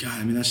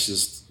 God, that's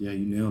just, you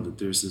nailed it.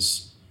 There's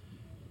this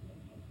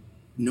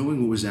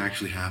knowing what was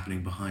actually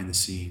happening behind the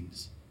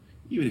scenes,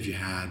 even if you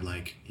had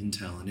like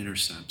intel and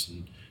intercepts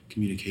and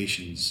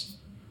communications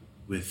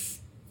with,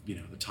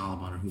 the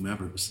Taliban or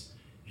whomever, it's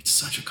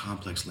such a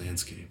complex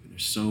landscape. And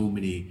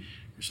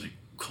there's like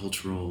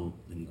cultural,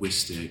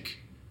 linguistic,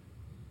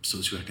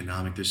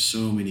 socioeconomic, there's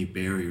so many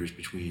barriers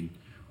between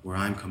where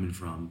I'm coming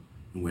from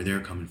and where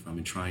they're coming from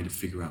and trying to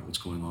figure out what's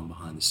going on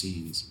behind the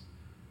scenes.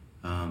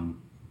 And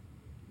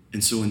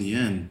so in the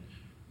end,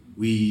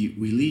 we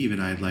leave,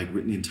 and I had like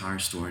written the entire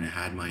story, and I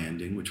had my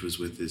ending, which was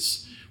with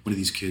one of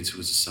these kids who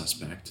was a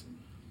suspect,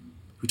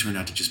 who turned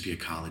out to just be a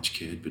college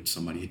kid, but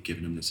somebody had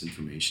given him this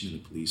information, and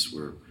the police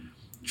were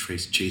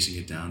chasing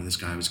it down, and this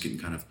guy was getting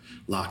kind of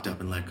locked up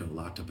and let go.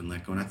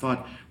 And I thought,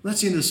 well,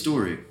 that's the end of the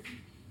story.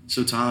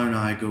 So Tyler and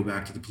I go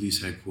back to the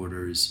police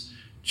headquarters,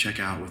 check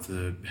out with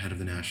the head of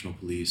the National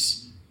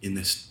Police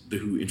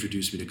who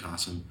introduced me to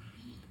Qasim,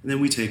 and then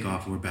we take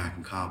off and we're back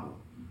in Kabul.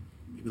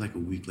 Maybe like a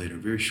week later,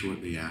 very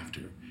shortly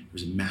after, there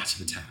was a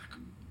massive attack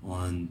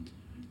on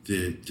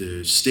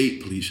the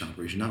state police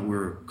operation, not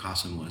where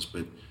Qasim was,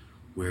 but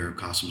where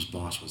Qasim's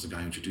boss was, the guy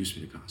who introduced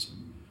me to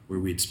Qasim, where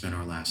we'd spent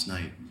our last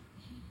night.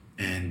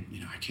 And,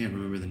 I can't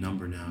remember the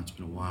number now, it's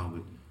been a while,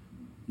 but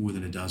more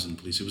than a dozen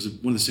police. It was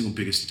one of the single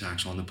biggest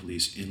attacks on the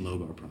police in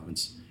Logar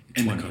province.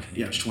 It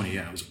was 20,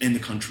 it was in the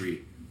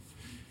country.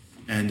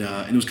 And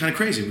it was kind of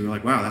crazy. We were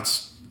like, wow,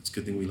 that's a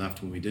good thing we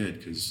left when we did,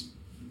 because,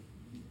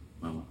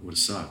 well, it would have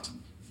sucked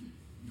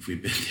if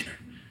we'd been there.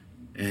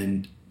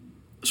 And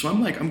so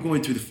I'm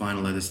going through the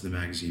final edits of the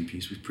magazine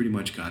piece. We've pretty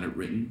much got it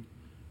written.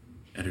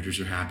 Editors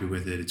are happy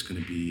with it. It's going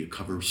to be a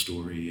cover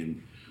story,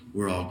 and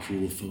we're all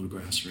cool.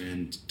 Photographs are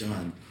in, it's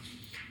done.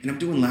 And I'm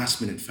doing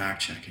last-minute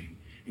fact-checking,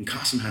 and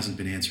Qasim hasn't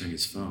been answering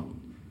his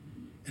phone.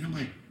 And I'm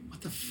like,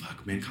 what the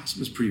fuck, man? Qasim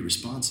was pretty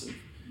responsive.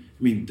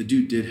 The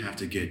dude did have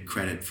to get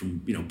credit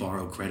from,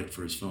 borrow credit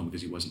for his phone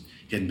because he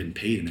hadn't been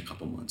paid in a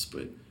couple months,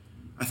 but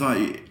I thought,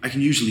 I can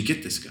usually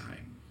get this guy.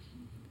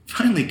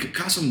 Finally,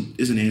 Qasim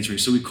isn't answering,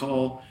 so we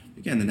call,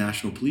 again, the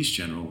National Police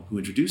General who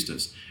introduced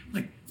us. I'm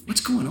like,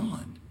 what's going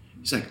on?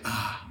 He's like,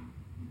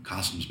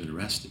 Qasim's been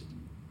arrested.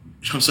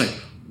 And I was like,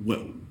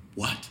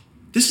 what?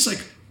 This is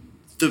like,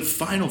 the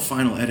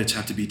final edits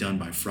have to be done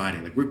by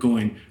Friday. Like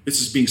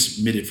this is being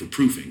submitted for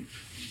proofing.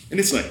 And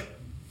it's like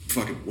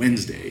fucking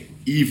Wednesday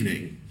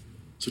evening.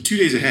 So 2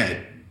 days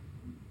ahead.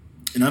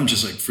 And I'm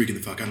just like freaking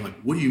the fuck out. I'm like,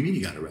 what do you mean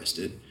he got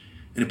arrested?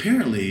 And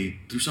apparently,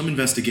 through some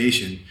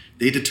investigation,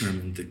 they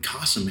determined that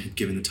Qasim had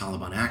given the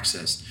Taliban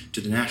access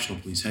to the National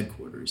Police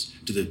Headquarters,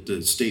 to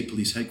the state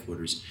police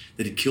headquarters,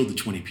 that had killed the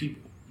 20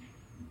 people.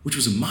 Which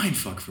was a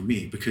mindfuck for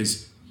me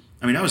because,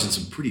 I was in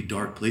some pretty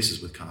dark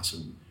places with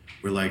Qasim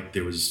where like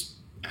there was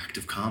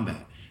active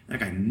combat. That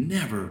guy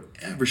never,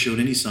 ever showed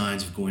any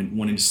signs of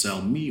wanting to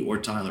sell me or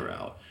Tyler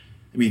out.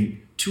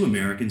 2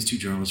 Americans, 2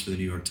 journalists for the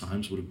New York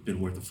Times would have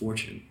been worth a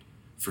fortune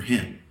for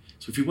him.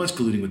 So if he was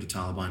colluding with the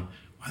Taliban,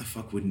 why the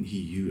fuck wouldn't he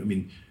use,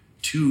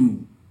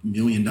 $2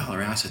 million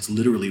assets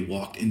literally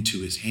walked into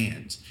his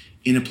hands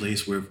in a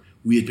place where if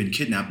we had been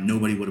kidnapped,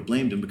 nobody would have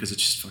blamed him because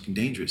it's just fucking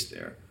dangerous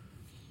there.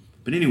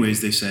 But anyways,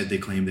 they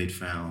claimed they'd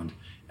found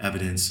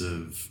evidence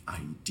of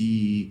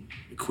IED,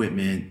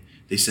 equipment.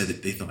 They said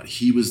that they thought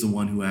he was the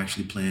one who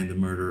actually planned the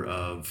murder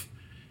of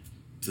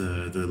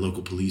the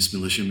local police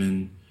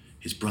militiaman.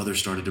 His brother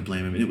started to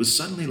blame him. And it was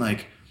suddenly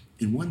like,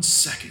 in 1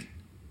 second,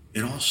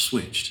 it all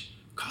switched.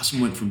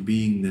 Qasim went from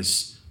being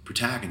this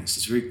protagonist,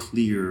 this very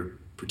clear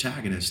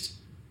protagonist,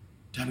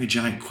 to having a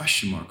giant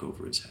question mark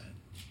over his head.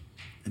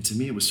 And to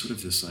me, it was sort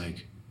of this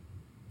like,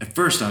 at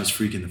first I was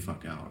freaking the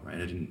fuck out, right?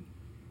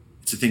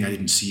 It's the thing I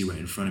didn't see right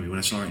in front of me. What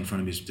I saw right in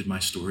front of me is, did my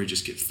story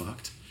just get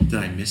fucked? Did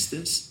I miss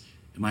this?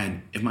 Am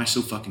I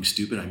so fucking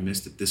stupid I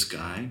missed that this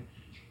guy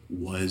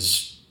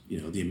was,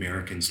 the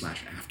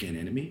American/Afghan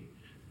enemy?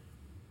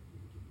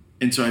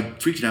 And so I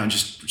freaked out and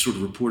just sort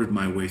of reported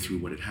my way through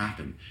what had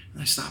happened.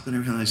 And I stopped and I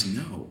realized,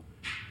 no,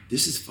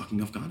 this is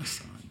fucking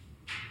Afghanistan.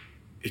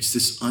 It's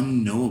this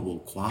unknowable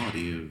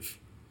quality of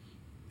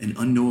an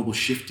unknowable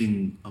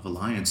shifting of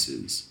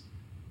alliances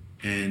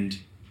and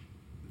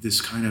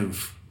this kind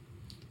of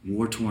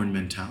war-torn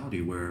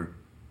mentality where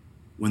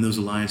when those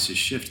alliances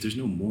shift, there's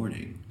no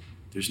mourning.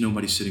 There's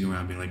nobody sitting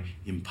around being like,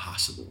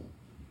 impossible.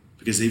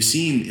 Because they've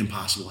seen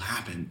impossible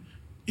happen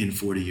in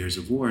 40 years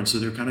of war. And so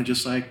they're kind of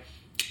just like,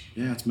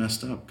 yeah, it's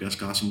messed up. Gus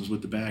Gossam was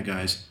with the bad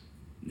guys.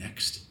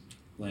 Next.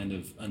 Land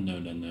of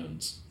unknown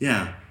unknowns.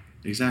 Yeah,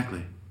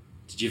 exactly.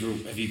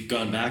 Have you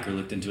gone back or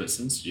looked into it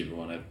since? Did you ever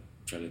want to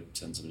try to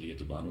send somebody to get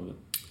to the bottom of it?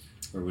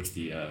 Or what's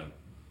the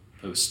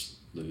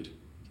post-Lewd?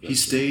 He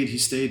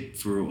stayed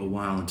for a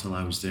while until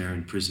I was there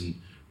in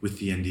prison with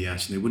the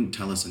NDS, and they wouldn't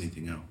tell us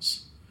anything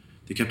else.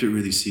 They kept it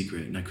really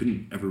secret, and I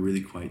couldn't ever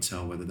really quite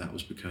tell whether that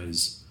was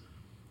because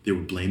they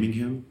were blaming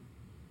him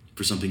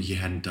for something he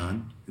hadn't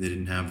done, and they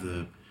didn't have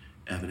the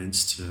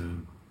evidence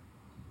to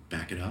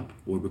back it up,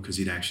 or because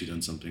he'd actually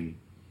done something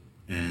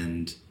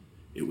and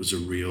it was a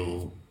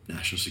real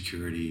national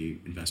security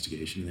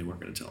investigation and they weren't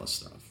going to tell us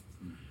stuff.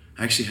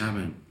 I actually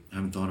haven't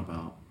thought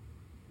about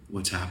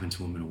what's happened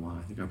to him in a while.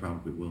 I think I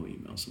probably will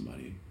email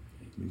somebody.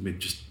 Maybe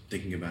just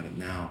thinking about it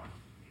now,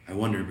 I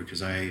wonder,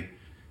 because I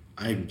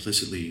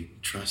implicitly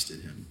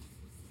trusted him.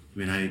 I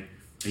mean, I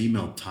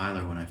emailed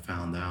Tyler when I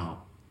found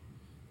out,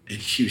 and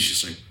he was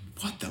just like,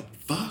 what the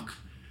fuck?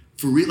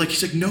 For real? Like,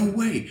 he's like, no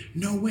way.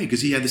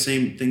 Because he had the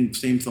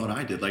same thought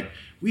I did. Like,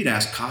 we'd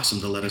asked Qasim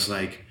to let us,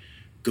 like,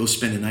 go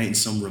spend a night in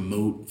some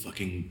remote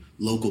fucking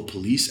local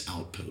police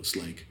outpost.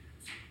 Like,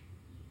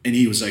 and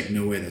he was like,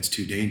 no way, that's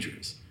too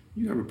dangerous.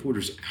 You got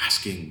reporters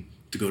asking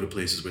to go to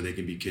places where they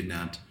can be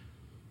kidnapped.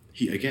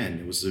 It would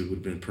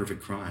have been a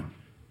perfect crime.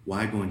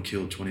 Why go and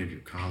kill 20 of your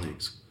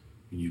colleagues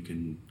when you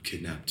can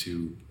kidnap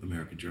 2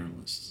 American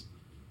journalists?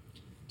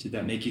 Did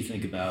that make you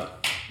think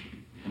about,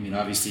 I mean,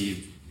 obviously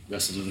you've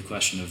wrestled with the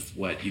question of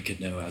what you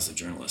could know as a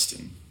journalist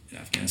in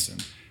Afghanistan.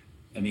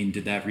 I mean,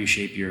 did that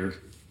reshape your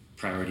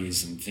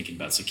priorities in thinking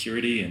about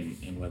security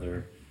and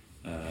whether,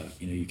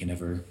 you can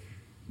ever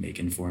make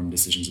informed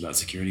decisions about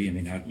security? I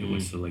mean,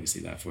 what's the legacy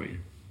of that for you?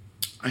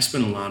 I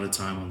spent a lot of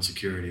time on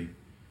security.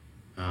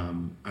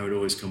 I would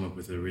always come up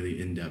with a really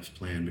in-depth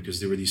plan because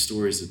there were these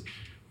stories that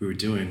we were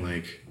doing,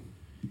 like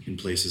in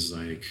places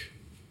like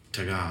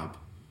Tagab,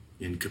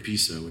 in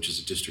Kapisa, which is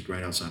a district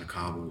right outside of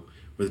Kabul,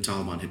 where the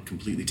Taliban had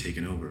completely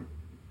taken over.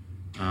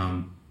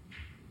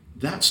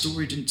 That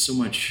story didn't so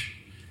much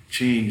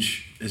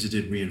change as it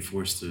did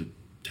reinforce the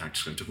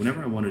tactics I took.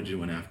 Whenever I wanted to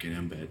do an Afghan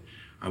embed,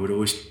 I would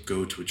always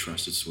go to a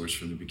trusted source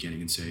from the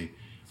beginning and say,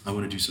 I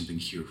want to do something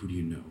here. Who do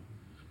you know?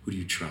 Who do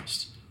you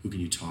trust? Who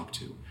can you talk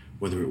to?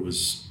 Whether it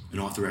was an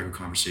off-the-record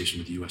conversation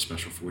with the U.S.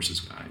 Special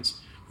Forces guys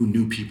who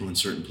knew people in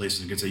certain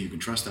places and could say, you can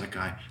trust that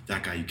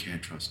guy you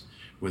can't trust.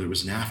 Whether it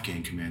was an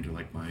Afghan commander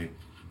like my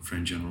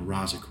friend General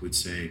Razik who would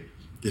say,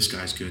 this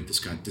guy's good, this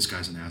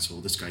guy's an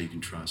asshole, this guy you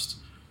can trust.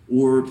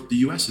 Or the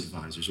U.S.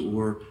 advisors,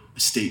 or a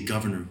state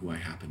governor who I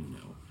happen to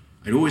know.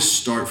 I'd always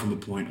start from a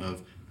point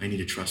of, I need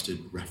a trusted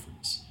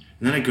reference.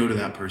 And then I'd go to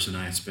that person,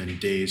 and I'd spend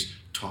days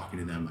talking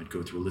to them. I'd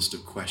go through a list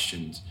of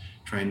questions,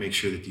 try and make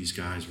sure that these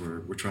guys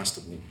were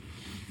trustable.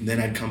 And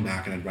then I'd come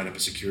back and I'd write up a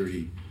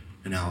security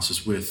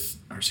analysis with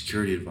our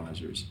security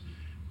advisors.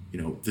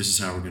 This is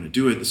how we're going to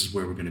do it. This is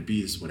where we're going to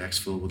be. This is what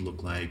exfil would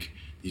look like.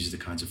 These are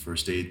the kinds of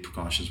first aid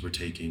precautions we're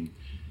taking.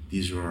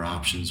 These are our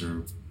options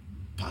or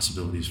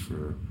possibilities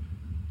for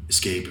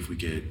escape if we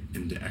get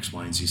into X,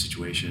 Y, and Z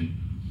situation.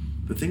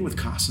 The thing with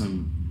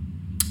Qasim,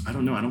 I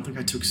don't know. I don't think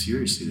I took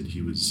seriously that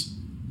he was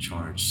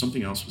charged.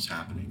 Something else was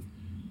happening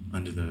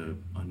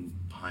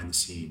behind the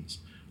scenes.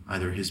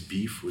 Either his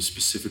beef was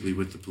specifically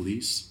with the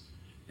police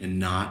and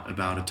not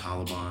about a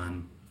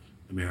Taliban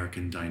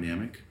American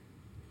dynamic,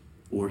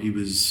 or he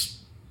was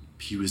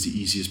the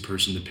easiest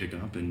person to pick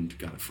up and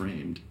got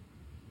framed.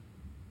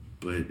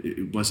 But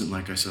it wasn't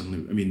like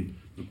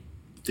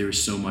there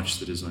is so much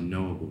that is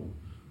unknowable.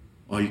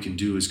 All you can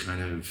do is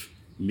kind of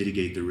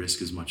mitigate the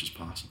risk as much as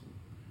possible.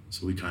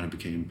 So we kind of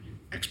became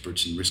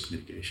experts in risk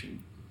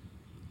mitigation.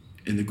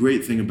 And the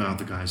great thing about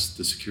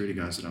the security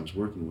guys that I was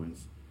working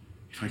with,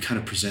 I kind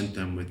of present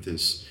them with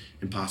this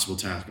impossible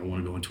task. I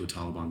want to go into a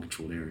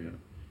Taliban-controlled area and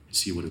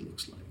see what it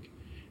looks like.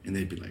 And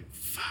they'd be like,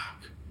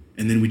 fuck.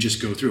 And then we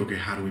just go through, okay,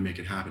 how do we make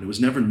it happen? It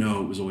was never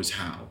no, it was always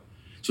how.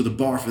 So the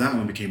bar for that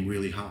one became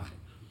really high.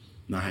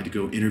 And I had to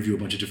go interview a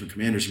bunch of different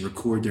commanders and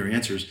record their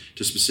answers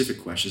to specific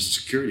questions the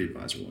security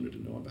advisor wanted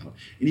to know about.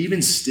 And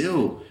even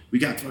still, we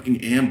got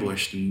fucking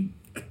ambushed in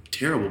a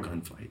terrible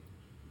gunfight.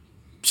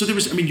 So there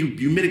was,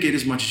 you mitigate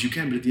as much as you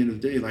can, but at the end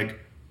of the day, like,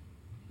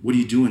 what are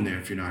you doing there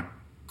if you're not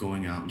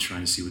going out and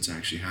trying to see what's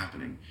actually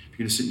happening? If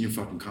you're gonna sit in your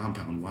fucking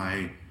compound,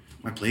 why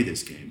play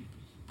this game?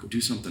 Go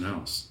do something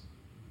else.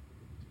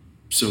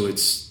 So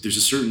there's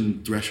a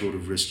certain threshold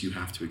of risk you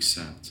have to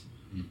accept.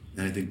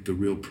 And I think the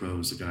real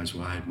pros, the guys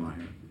who I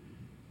admire,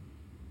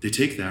 they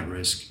take that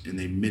risk and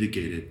they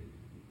mitigate it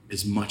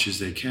as much as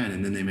they can,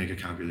 and then they make a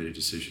calculated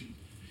decision.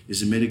 Is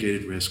the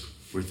mitigated risk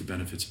worth the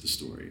benefits of the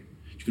story?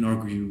 You can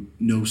argue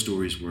no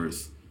story is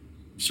worth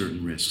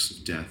certain risks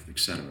of death,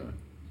 etc.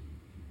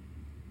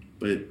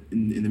 But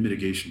in the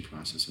mitigation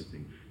process, I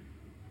think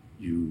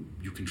you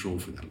control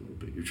for that a little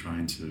bit. You're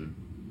trying to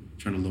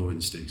lower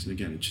the stakes. And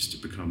again,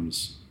 it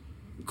becomes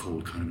a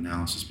cold kind of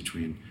analysis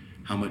between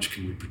how much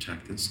can we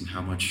protect this and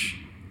how much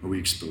are we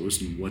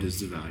exposed and what is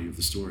the value of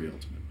the story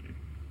ultimately.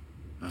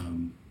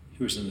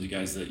 Who are some of the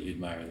guys that you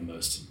admire the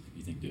most,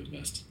 you think do it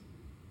best?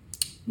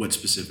 What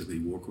specifically,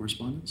 war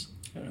correspondents?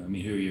 I don't know. I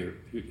mean, who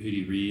do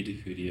you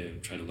read? Who do you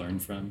try to learn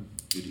from?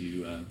 Who do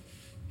you...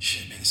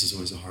 Shit, man, this is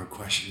always a hard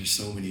question. There's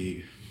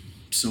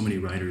so many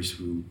writers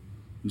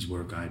whose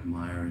work I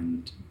admire,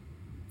 and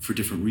for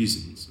different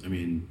reasons. I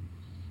mean,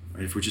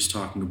 right, if we're just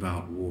talking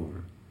about war,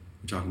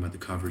 we're talking about the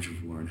coverage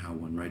of war and how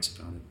one writes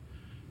about it.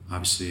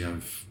 Obviously,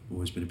 I've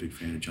always been a big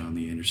fan of John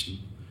Lee Anderson.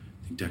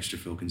 I think Dexter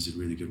Filkins did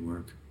really good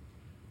work.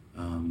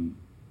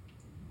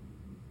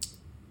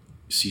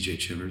 C.J.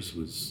 Chivers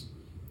was,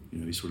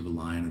 he's sort of a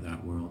lion of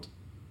that world.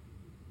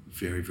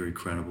 Very, very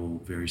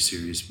credible, very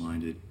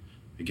serious-minded.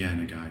 Again,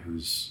 a guy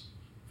who's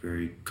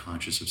very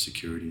conscious of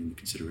security and the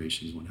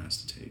considerations one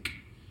has to take.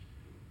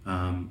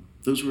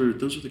 Those were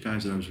the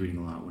guys that I was reading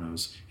a lot when I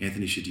was.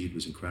 Anthony Shadid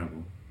was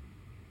incredible.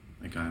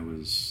 That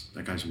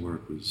guy's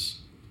work was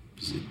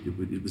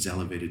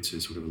elevated to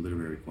sort of a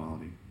literary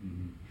quality.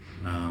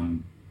 Mm-hmm.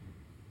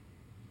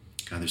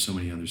 God, there's so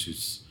many others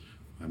who's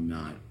I'm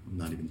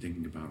not even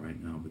thinking about right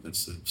now, but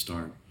that's the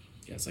start.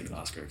 Yeah, it's like an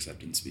Oscar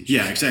acceptance speech.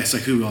 Yeah, exactly. It's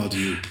like, who all do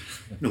you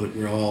like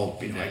we're all,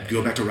 I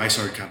go back to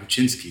Rysard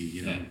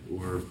Kapuscinski,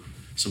 or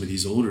some of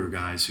these older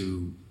guys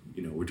who,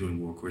 were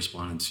doing war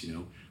correspondence,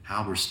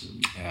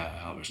 Halberstam. Yeah,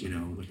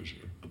 Halberstam. Like for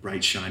sure. A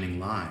bright shining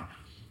lie.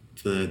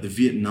 The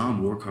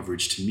Vietnam War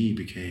coverage to me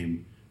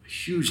became a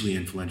hugely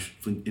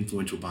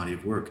influential body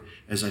of work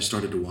as I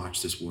started to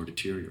watch this war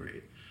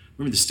deteriorate. I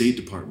remember the State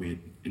Department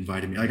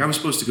invited me. Like, I was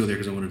supposed to go there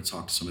because I wanted to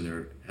talk to some of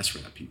their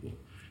SRAP people,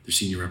 their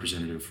senior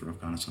representative for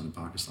Afghanistan and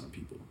Pakistan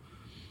people.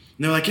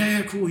 And they're like,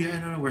 yeah, cool,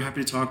 no, we're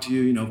happy to talk to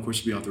you. Of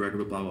course, we'll be off the record,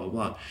 but blah, blah,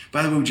 blah.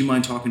 By the way, would you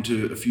mind talking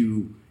to a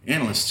few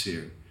analysts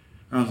here?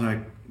 And I was like,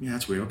 yeah,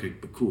 that's weird. Okay,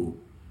 but cool.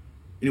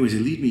 Anyways, they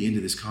lead me into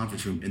this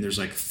conference room, and there's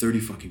like 30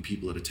 fucking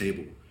people at a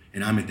table,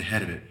 and I'm at the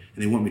head of it,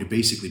 and they want me to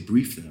basically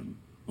brief them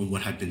on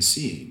what I've been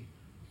seeing.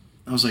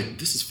 I was like,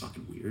 this is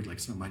fucking weird. Like,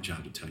 it's not my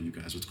job to tell you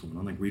guys what's going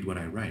on. Like, read what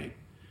I write.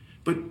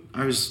 But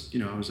I was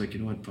like,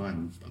 what,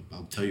 fine.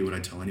 I'll tell you what I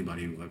tell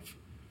anybody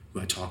who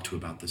I talk to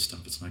about this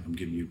stuff. It's like I'm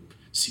giving you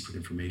secret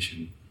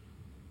information.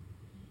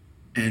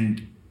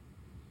 And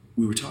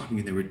we were talking,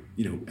 and they were,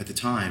 at the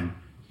time,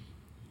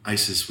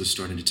 ISIS was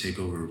starting to take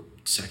over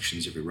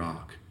sections of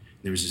Iraq.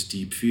 And there was this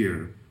deep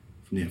fear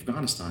from the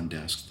Afghanistan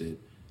desk that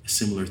a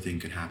similar thing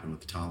could happen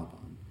with the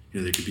Taliban.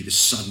 There could be this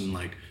sudden,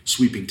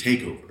 sweeping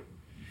takeover.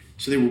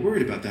 So they were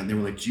worried about that, and they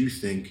were like, do you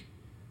think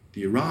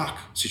the Iraq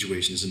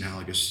situation is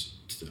analogous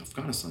to the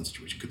Afghanistan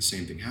situation? Could the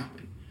same thing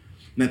happen?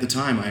 And at the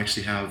time, I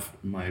actually have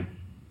my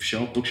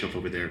bookshelf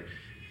over there,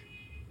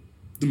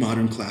 the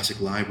Modern Classic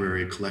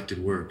Library of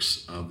collected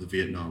works of the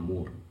Vietnam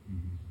War,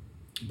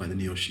 by the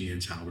Neil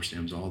Sheehan's,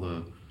 Halberstams, all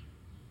the,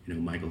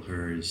 Michael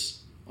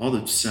Hers, all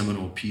the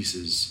seminal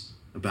pieces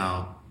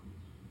about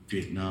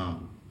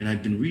Vietnam. And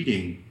I'd been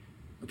reading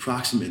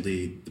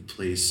approximately the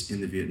place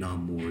in the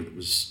Vietnam War that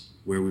was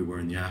where we were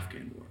in the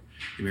Afghan War.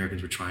 The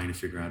Americans were trying to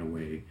figure out a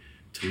way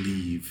to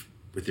leave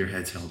with their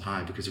heads held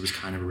high because it was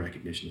kind of a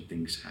recognition that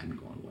things hadn't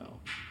gone well.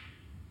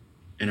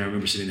 And I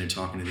remember sitting there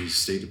talking to these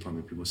State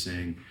Department people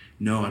saying,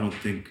 no, I don't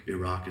think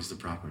Iraq is the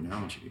proper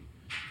analogy.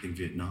 I think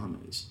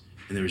Vietnam is.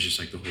 And there was just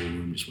like the whole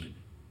room just went,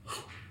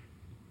 oh.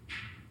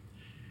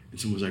 And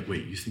someone was like,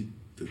 wait, you think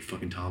the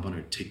fucking Taliban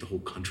are to take the whole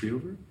country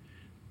over?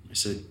 I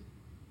said,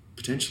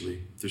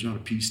 potentially. If there's not a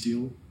peace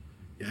deal,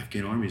 the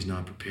Afghan army is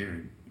not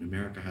prepared. And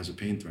America has a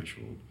pain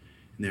threshold,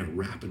 and they're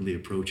rapidly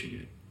approaching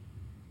it.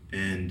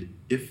 And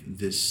if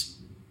this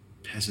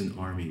peasant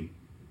army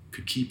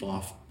could keep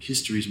off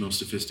history's most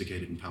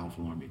sophisticated and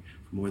powerful army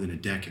for more than a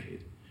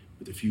decade,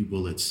 with a few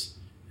bullets,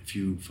 a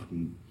few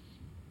fucking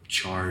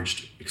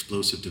charged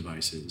explosive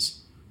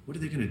devices, what are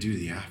they going to do to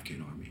the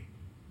Afghan army,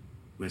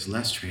 who has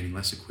less training,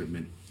 less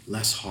equipment,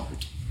 less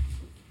heart?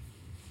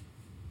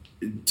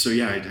 So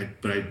yeah,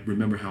 but I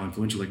remember how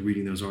influential,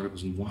 reading those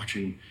articles and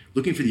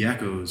looking for the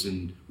echoes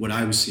and what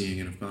I was seeing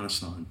in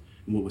Afghanistan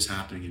and what was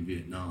happening in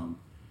Vietnam.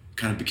 It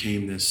kind of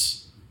became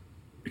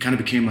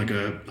like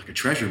a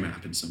treasure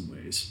map in some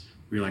ways.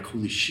 Where you're like,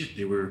 holy shit,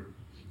 they were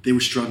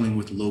struggling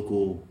with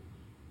local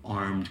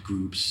armed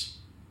groups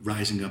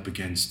rising up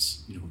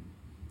against,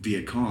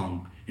 Viet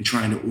Cong and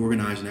trying to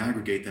organize and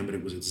aggregate them, but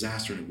it was a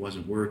disaster and it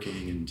wasn't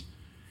working. And,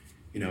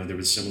 there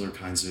was similar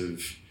kinds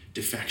of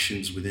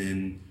defections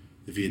within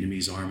the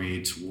Vietnamese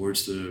army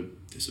towards the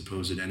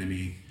supposed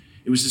enemy.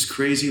 It was this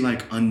crazy,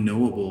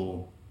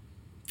 unknowable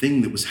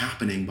thing that was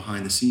happening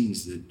behind the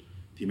scenes that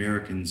the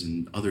Americans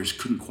and others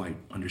couldn't quite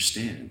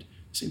understand.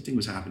 The same thing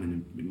was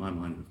happening in my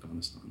mind in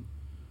Afghanistan.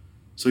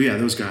 So yeah,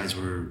 those guys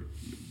were,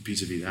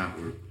 vis-a-vis that,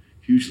 were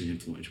hugely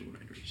influential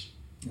writers.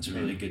 That's a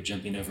really good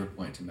jumping over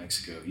point to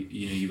Mexico.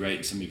 You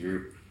write some of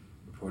your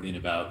reporting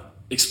about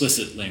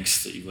explicit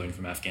links that you've learned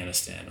from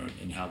Afghanistan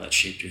and how that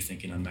shaped your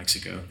thinking on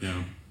Mexico.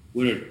 Yeah.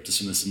 what are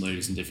some of the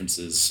similarities and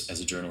differences as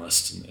a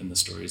journalist in the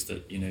stories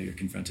that you're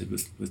confronted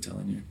with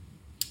telling here?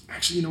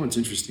 Actually, what's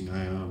interesting?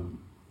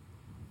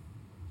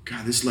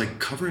 This is like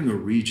covering a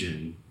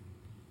region,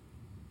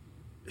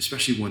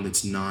 especially one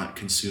that's not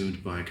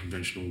consumed by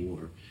conventional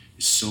war,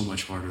 is so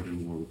much harder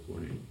than war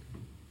reporting.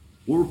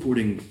 War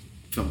reporting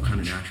felt kind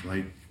of natural.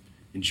 I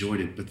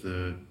enjoyed it, but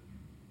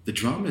the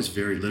drama is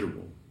very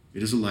literal.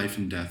 It is a life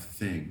and death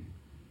thing.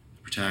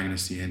 The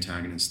protagonists, the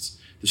antagonists,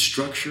 the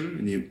structure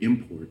and the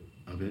import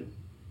of it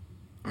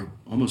are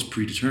almost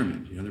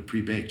predetermined. They're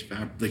pre-baked.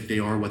 Like they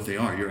are what they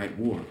are. You're at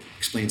war.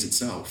 Explains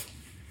itself.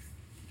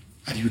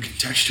 How do you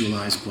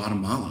contextualize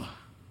Guatemala?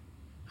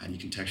 How do you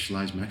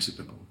contextualize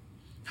Mexico?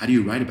 How do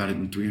you write about it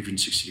in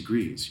 360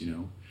 degrees?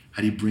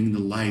 How do you bring the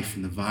life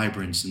and the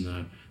vibrance and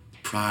the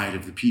pride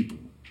of the people?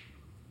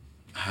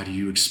 How do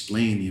you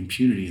explain the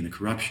impunity and the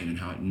corruption and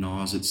how it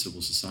gnaws at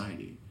civil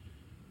society?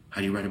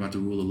 How do you write about the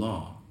rule of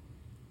law?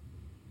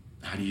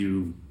 How do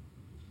you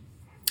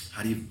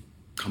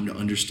come to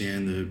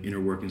understand the inner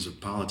workings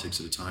of politics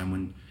at a time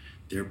when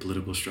their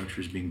political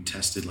structure is being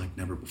tested like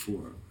never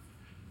before?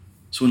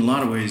 So in a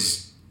lot of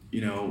ways,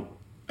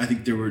 I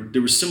think there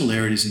were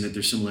similarities in that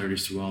there's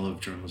similarities through all of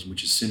journalism,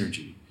 which is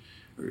synergy,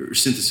 or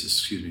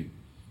synthesis,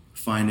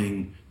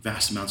 finding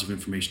vast amounts of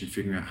information and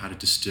figuring out how to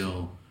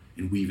distill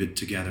and weave it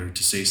together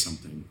to say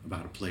something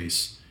about a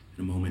place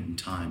in a moment in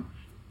time.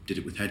 Did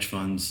it with hedge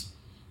funds,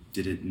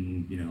 did it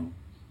in,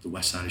 the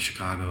west side of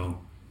Chicago,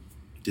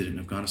 did it in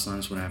Afghanistan.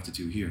 Is what I have to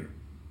do here.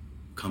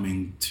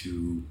 Coming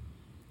to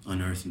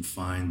unearth and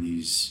find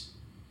these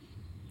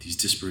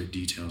disparate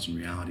details and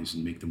realities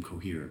and make them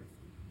cohere.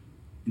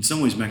 In some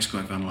ways, Mexico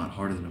I found a lot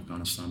harder than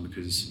Afghanistan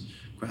because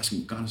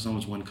Afghanistan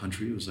was one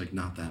country. It was like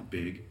not that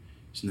big.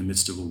 It's in the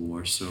midst of a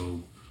war,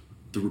 so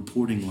the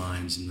reporting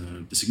lines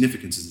and the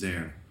significance is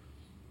there.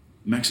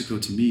 Mexico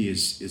to me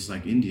is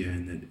like India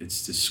in that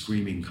it's this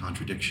screaming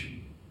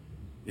contradiction.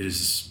 It is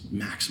this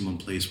maximum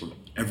place where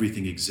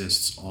everything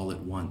exists all at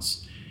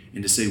once.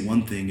 And to say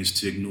one thing is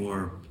to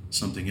ignore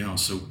something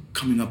else. So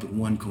coming up with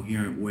one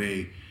coherent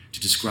way to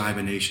describe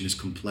a nation as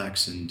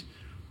complex and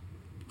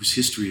whose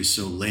history is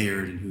so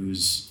layered and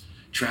whose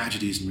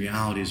tragedies and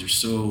realities are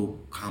so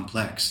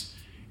complex,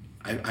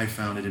 I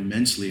found it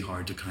immensely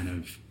hard to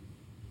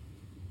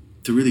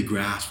really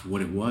grasp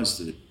what it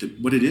was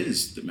what it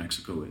is that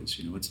Mexico is.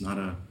 It's not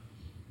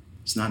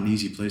an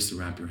easy place to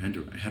wrap your head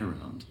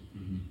around.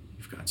 Mm-hmm.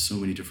 You've got so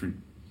many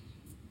different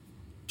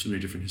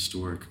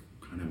historic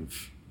kind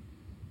of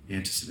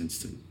antecedents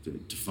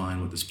that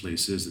define what this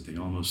place is that they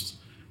almost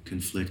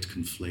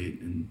conflate,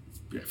 and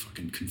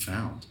fucking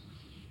confound.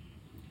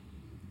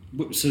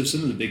 So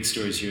some of the big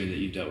stories here that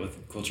you've dealt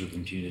with, culture of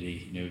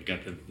impunity, we've got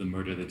the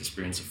murder, the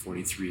disappearance of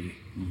 43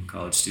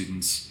 college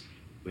students,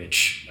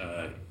 which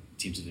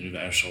teams of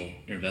international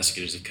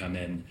investigators have come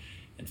in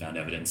and found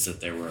evidence that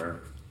there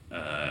were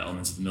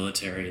elements of the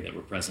military that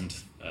were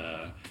present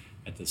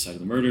at the site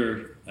of the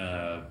murder.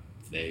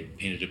 They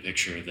painted a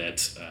picture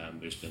that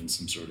there's been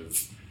some sort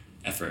of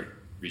effort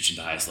reaching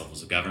the highest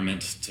levels of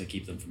government to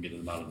keep them from getting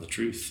to the bottom of the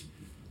truth.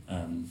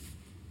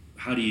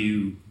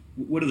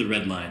 What are the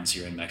red lines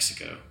here in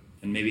Mexico?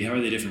 And maybe how are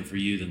they different for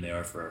you than they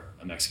are for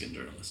a Mexican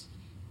journalist?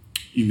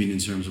 You mean in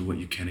terms of what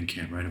you can and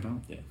can't write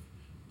about? Yeah.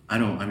 I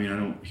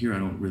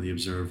don't really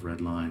observe red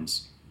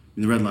lines.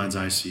 The red lines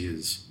I see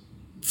is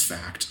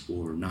fact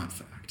or not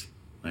fact.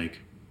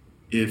 Like,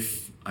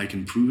 if I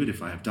can prove it,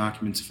 if I have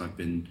documents, if I've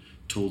been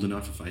told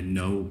enough, if I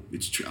know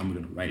it's true, I'm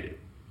going to write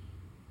it.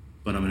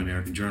 But I'm an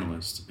American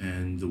journalist,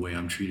 and the way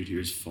I'm treated here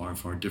is far,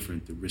 far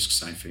different. The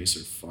risks I face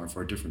are far,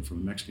 far different from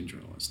a Mexican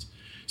journalist.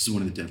 This is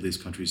one of the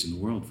deadliest countries in the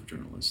world for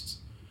journalists.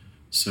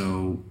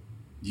 So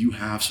you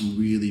have some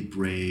really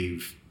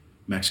brave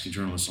Mexican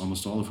journalists,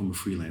 almost all of whom are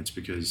freelance,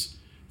 because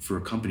for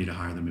a company to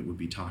hire them, it would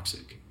be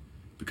toxic,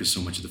 because so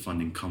much of the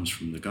funding comes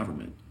from the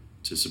government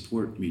to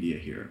support media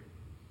here.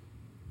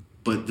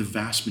 But the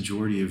vast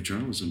majority of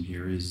journalism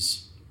here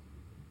is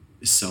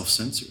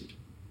self-censored.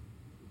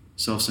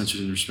 Self-censored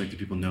in the respect that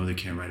people know they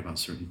can't write about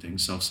certain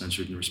things.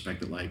 Self-censored in the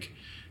respect that, like,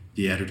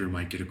 the editor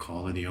might get a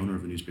call or the owner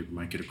of a newspaper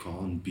might get a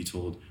call and be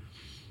told,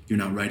 you're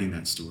not writing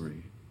that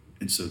story.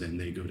 And so then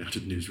they go down to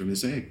the newsroom and they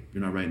say, hey,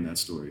 you're not writing that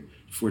story.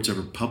 Before it's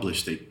ever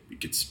published, it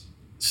gets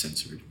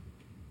censored,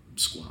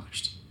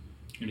 squashed.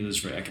 Are those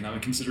for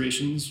economic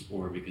considerations,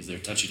 or because they're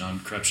touching on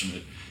corruption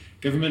at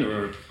government,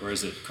 or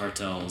is it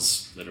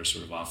cartels that are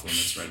sort of off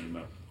limits writing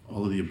about?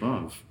 All of the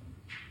above.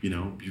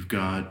 You've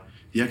got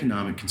the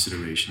economic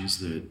considerations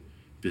that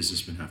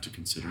businessmen have to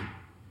consider.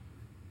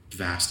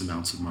 Vast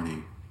amounts of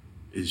money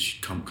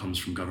comes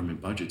from government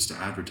budgets to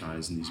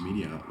advertise in these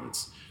media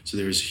outlets. So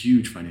there's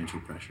huge financial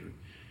pressure.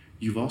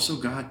 You've also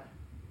got,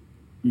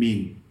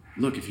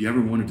 look, if you ever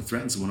wanted to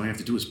threaten someone, all you have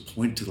to do is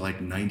point to like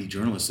 90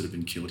 journalists that have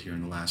been killed here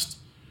in the last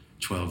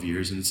 12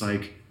 years, and it's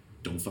like,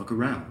 don't fuck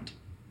around.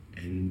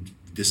 And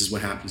this is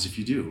what happens if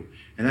you do.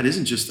 And that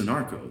isn't just the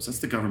narcos, that's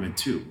the government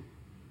too.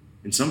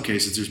 In some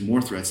cases, there's more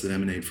threats that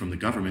emanate from the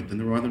government than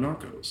there are the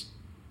narcos.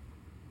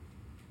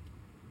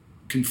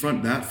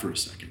 Confront that for a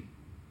second.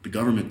 The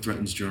government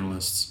threatens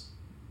journalists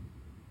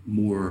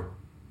more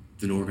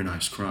than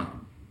organized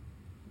crime.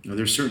 Now,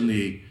 there's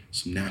certainly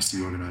some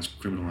nasty organized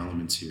criminal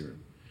elements here,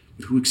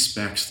 but who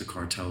expects the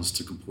cartels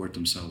to comport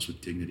themselves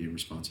with dignity and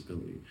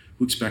responsibility?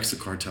 Who expects the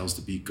cartels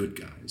to be good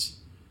guys?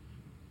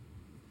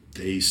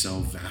 They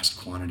sell vast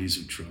quantities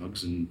of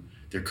drugs and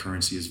their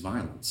currency is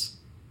violence.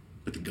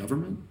 But the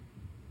government?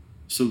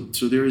 So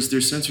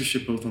there's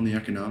censorship both on the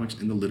economics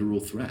and the literal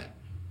threat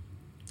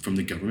from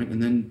the government,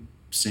 and then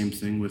same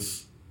thing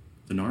with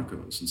the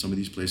narcos. In some of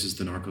these places,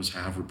 the narcos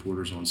have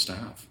reporters on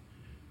staff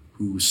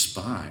who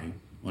spy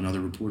on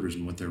other reporters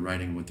and what they're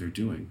writing and what they're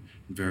doing.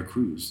 In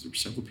Veracruz, there were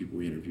several people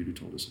we interviewed who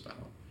told us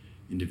about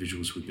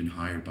individuals who had been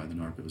hired by the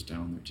narcos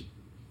down there to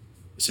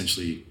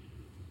essentially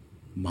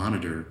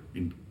monitor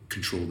and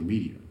control the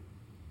media.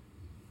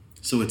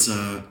 So it's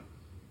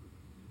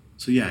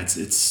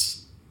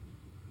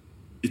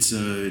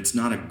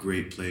not a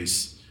great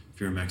place if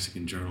you're a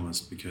Mexican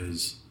journalist,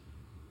 because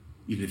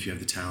even if you have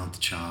the talent, the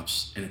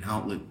chops, and an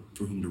outlet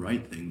for whom to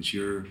write things,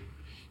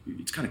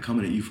 it's kind of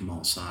coming at you from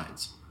all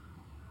sides.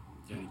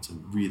 Yeah, it's a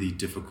really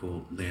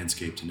difficult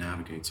landscape to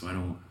navigate. So I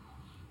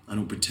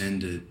don't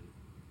pretend to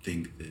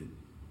think that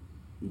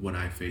what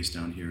I face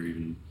down here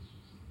even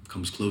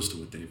comes close to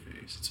what they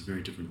face. It's a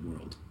very different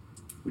world.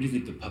 What do you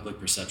think the public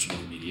perception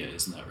of the media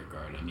is in that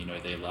regard? I mean, are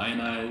they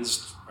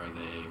lionized? Are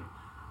they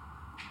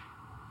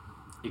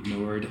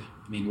ignored?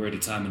 I mean, we're at a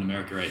time in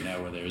America right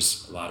now where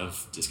there's a lot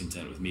of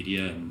discontent with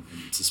media and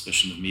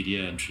suspicion of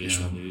media and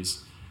traditional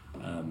news.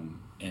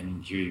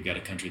 And here you've got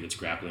a country that's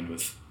grappling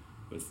with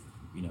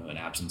an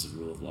absence of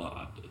rule of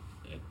law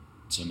at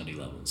so many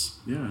levels.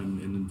 Yeah,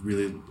 and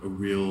really a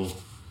real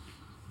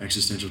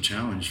existential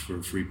challenge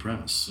for free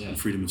press and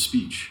freedom of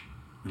speech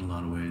in a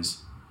lot of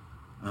ways.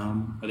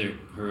 Are there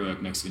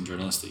heroic Mexican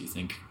journalists that you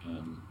think,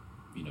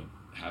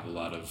 have a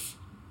lot of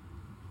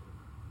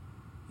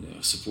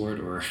support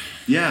or?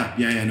 Yeah.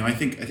 No, I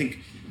think,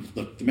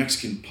 look, the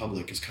Mexican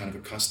public is kind of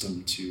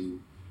accustomed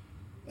to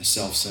a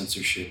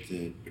self-censorship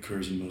that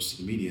occurs in most of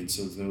the media, and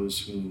so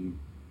those whom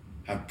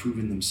have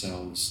proven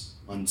themselves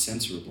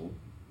uncensorable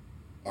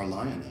are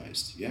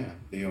lionized. Yeah,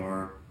 they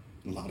are,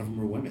 and a lot of them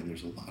are women.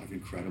 There's a lot of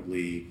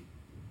incredibly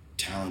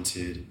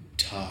talented,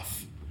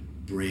 tough,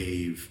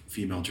 brave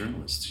female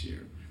journalists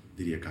here.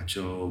 Lydia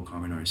Cacho,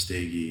 Carmen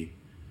Aristegui,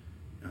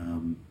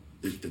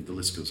 the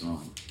list goes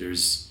on.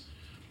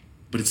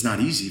 But it's not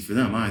easy for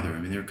them either. I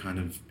mean, they're kind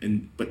of,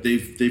 but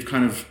they've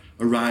kind of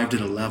arrived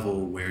at a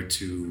level where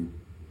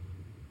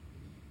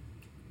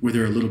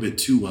they're a little bit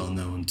too well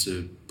known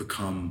to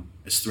become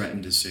as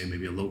threatened as, say,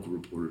 maybe a local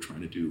reporter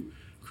trying to do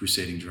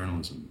crusading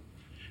journalism.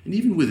 And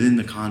even within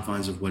the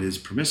confines of what is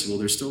permissible,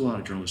 there's still a lot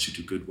of journalists who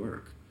do good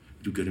work,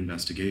 who do good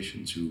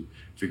investigations, who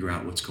figure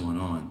out what's going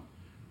on.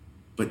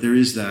 But there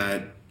is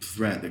that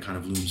threat that kind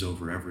of looms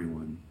over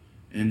everyone.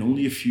 And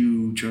only a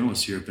few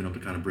journalists here have been able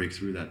to kind of break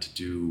through that to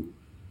do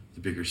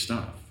the bigger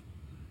stuff.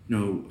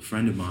 A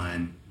friend of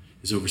mine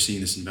is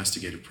overseeing this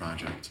investigative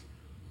project,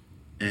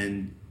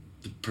 and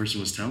the person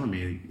was telling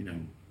me,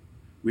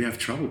 we have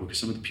trouble because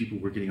some of the people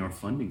we're getting our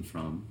funding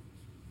from,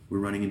 we're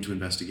running into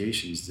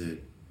investigations that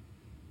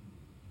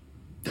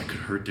could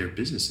hurt their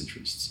business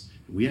interests.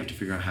 And we have to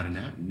figure out how to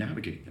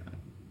navigate that.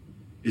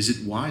 Is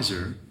it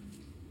wiser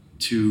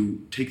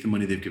to take the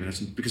money they've given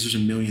us, because there's a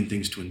million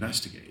things to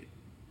investigate,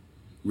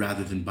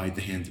 rather than bite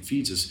the hand that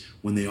feeds us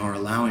when they are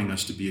allowing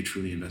us to be a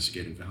truly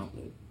investigative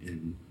outlet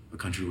in a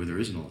country where there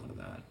isn't a lot of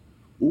that?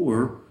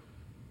 Or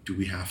do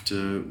we have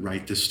to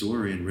write this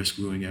story and risk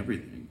ruining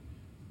everything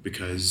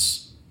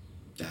because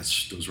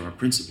those are our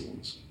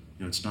principles?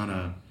 It's not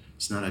a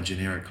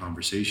generic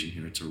conversation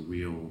here. It's a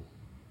real,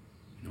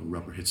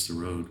 rubber hits the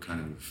road kind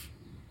of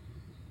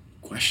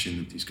question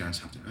that these guys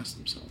have to ask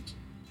themselves.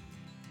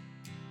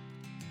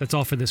 That's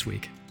all for this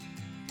week.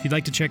 If you'd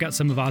like to check out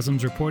some of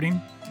Azam's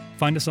reporting,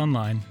 find us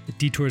online at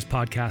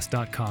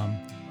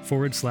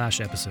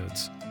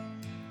detourspodcast.com/episodes.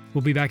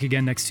 We'll be back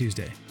again next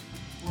Tuesday.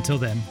 Until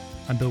then,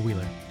 I'm Bill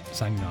Wheeler,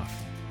 signing off.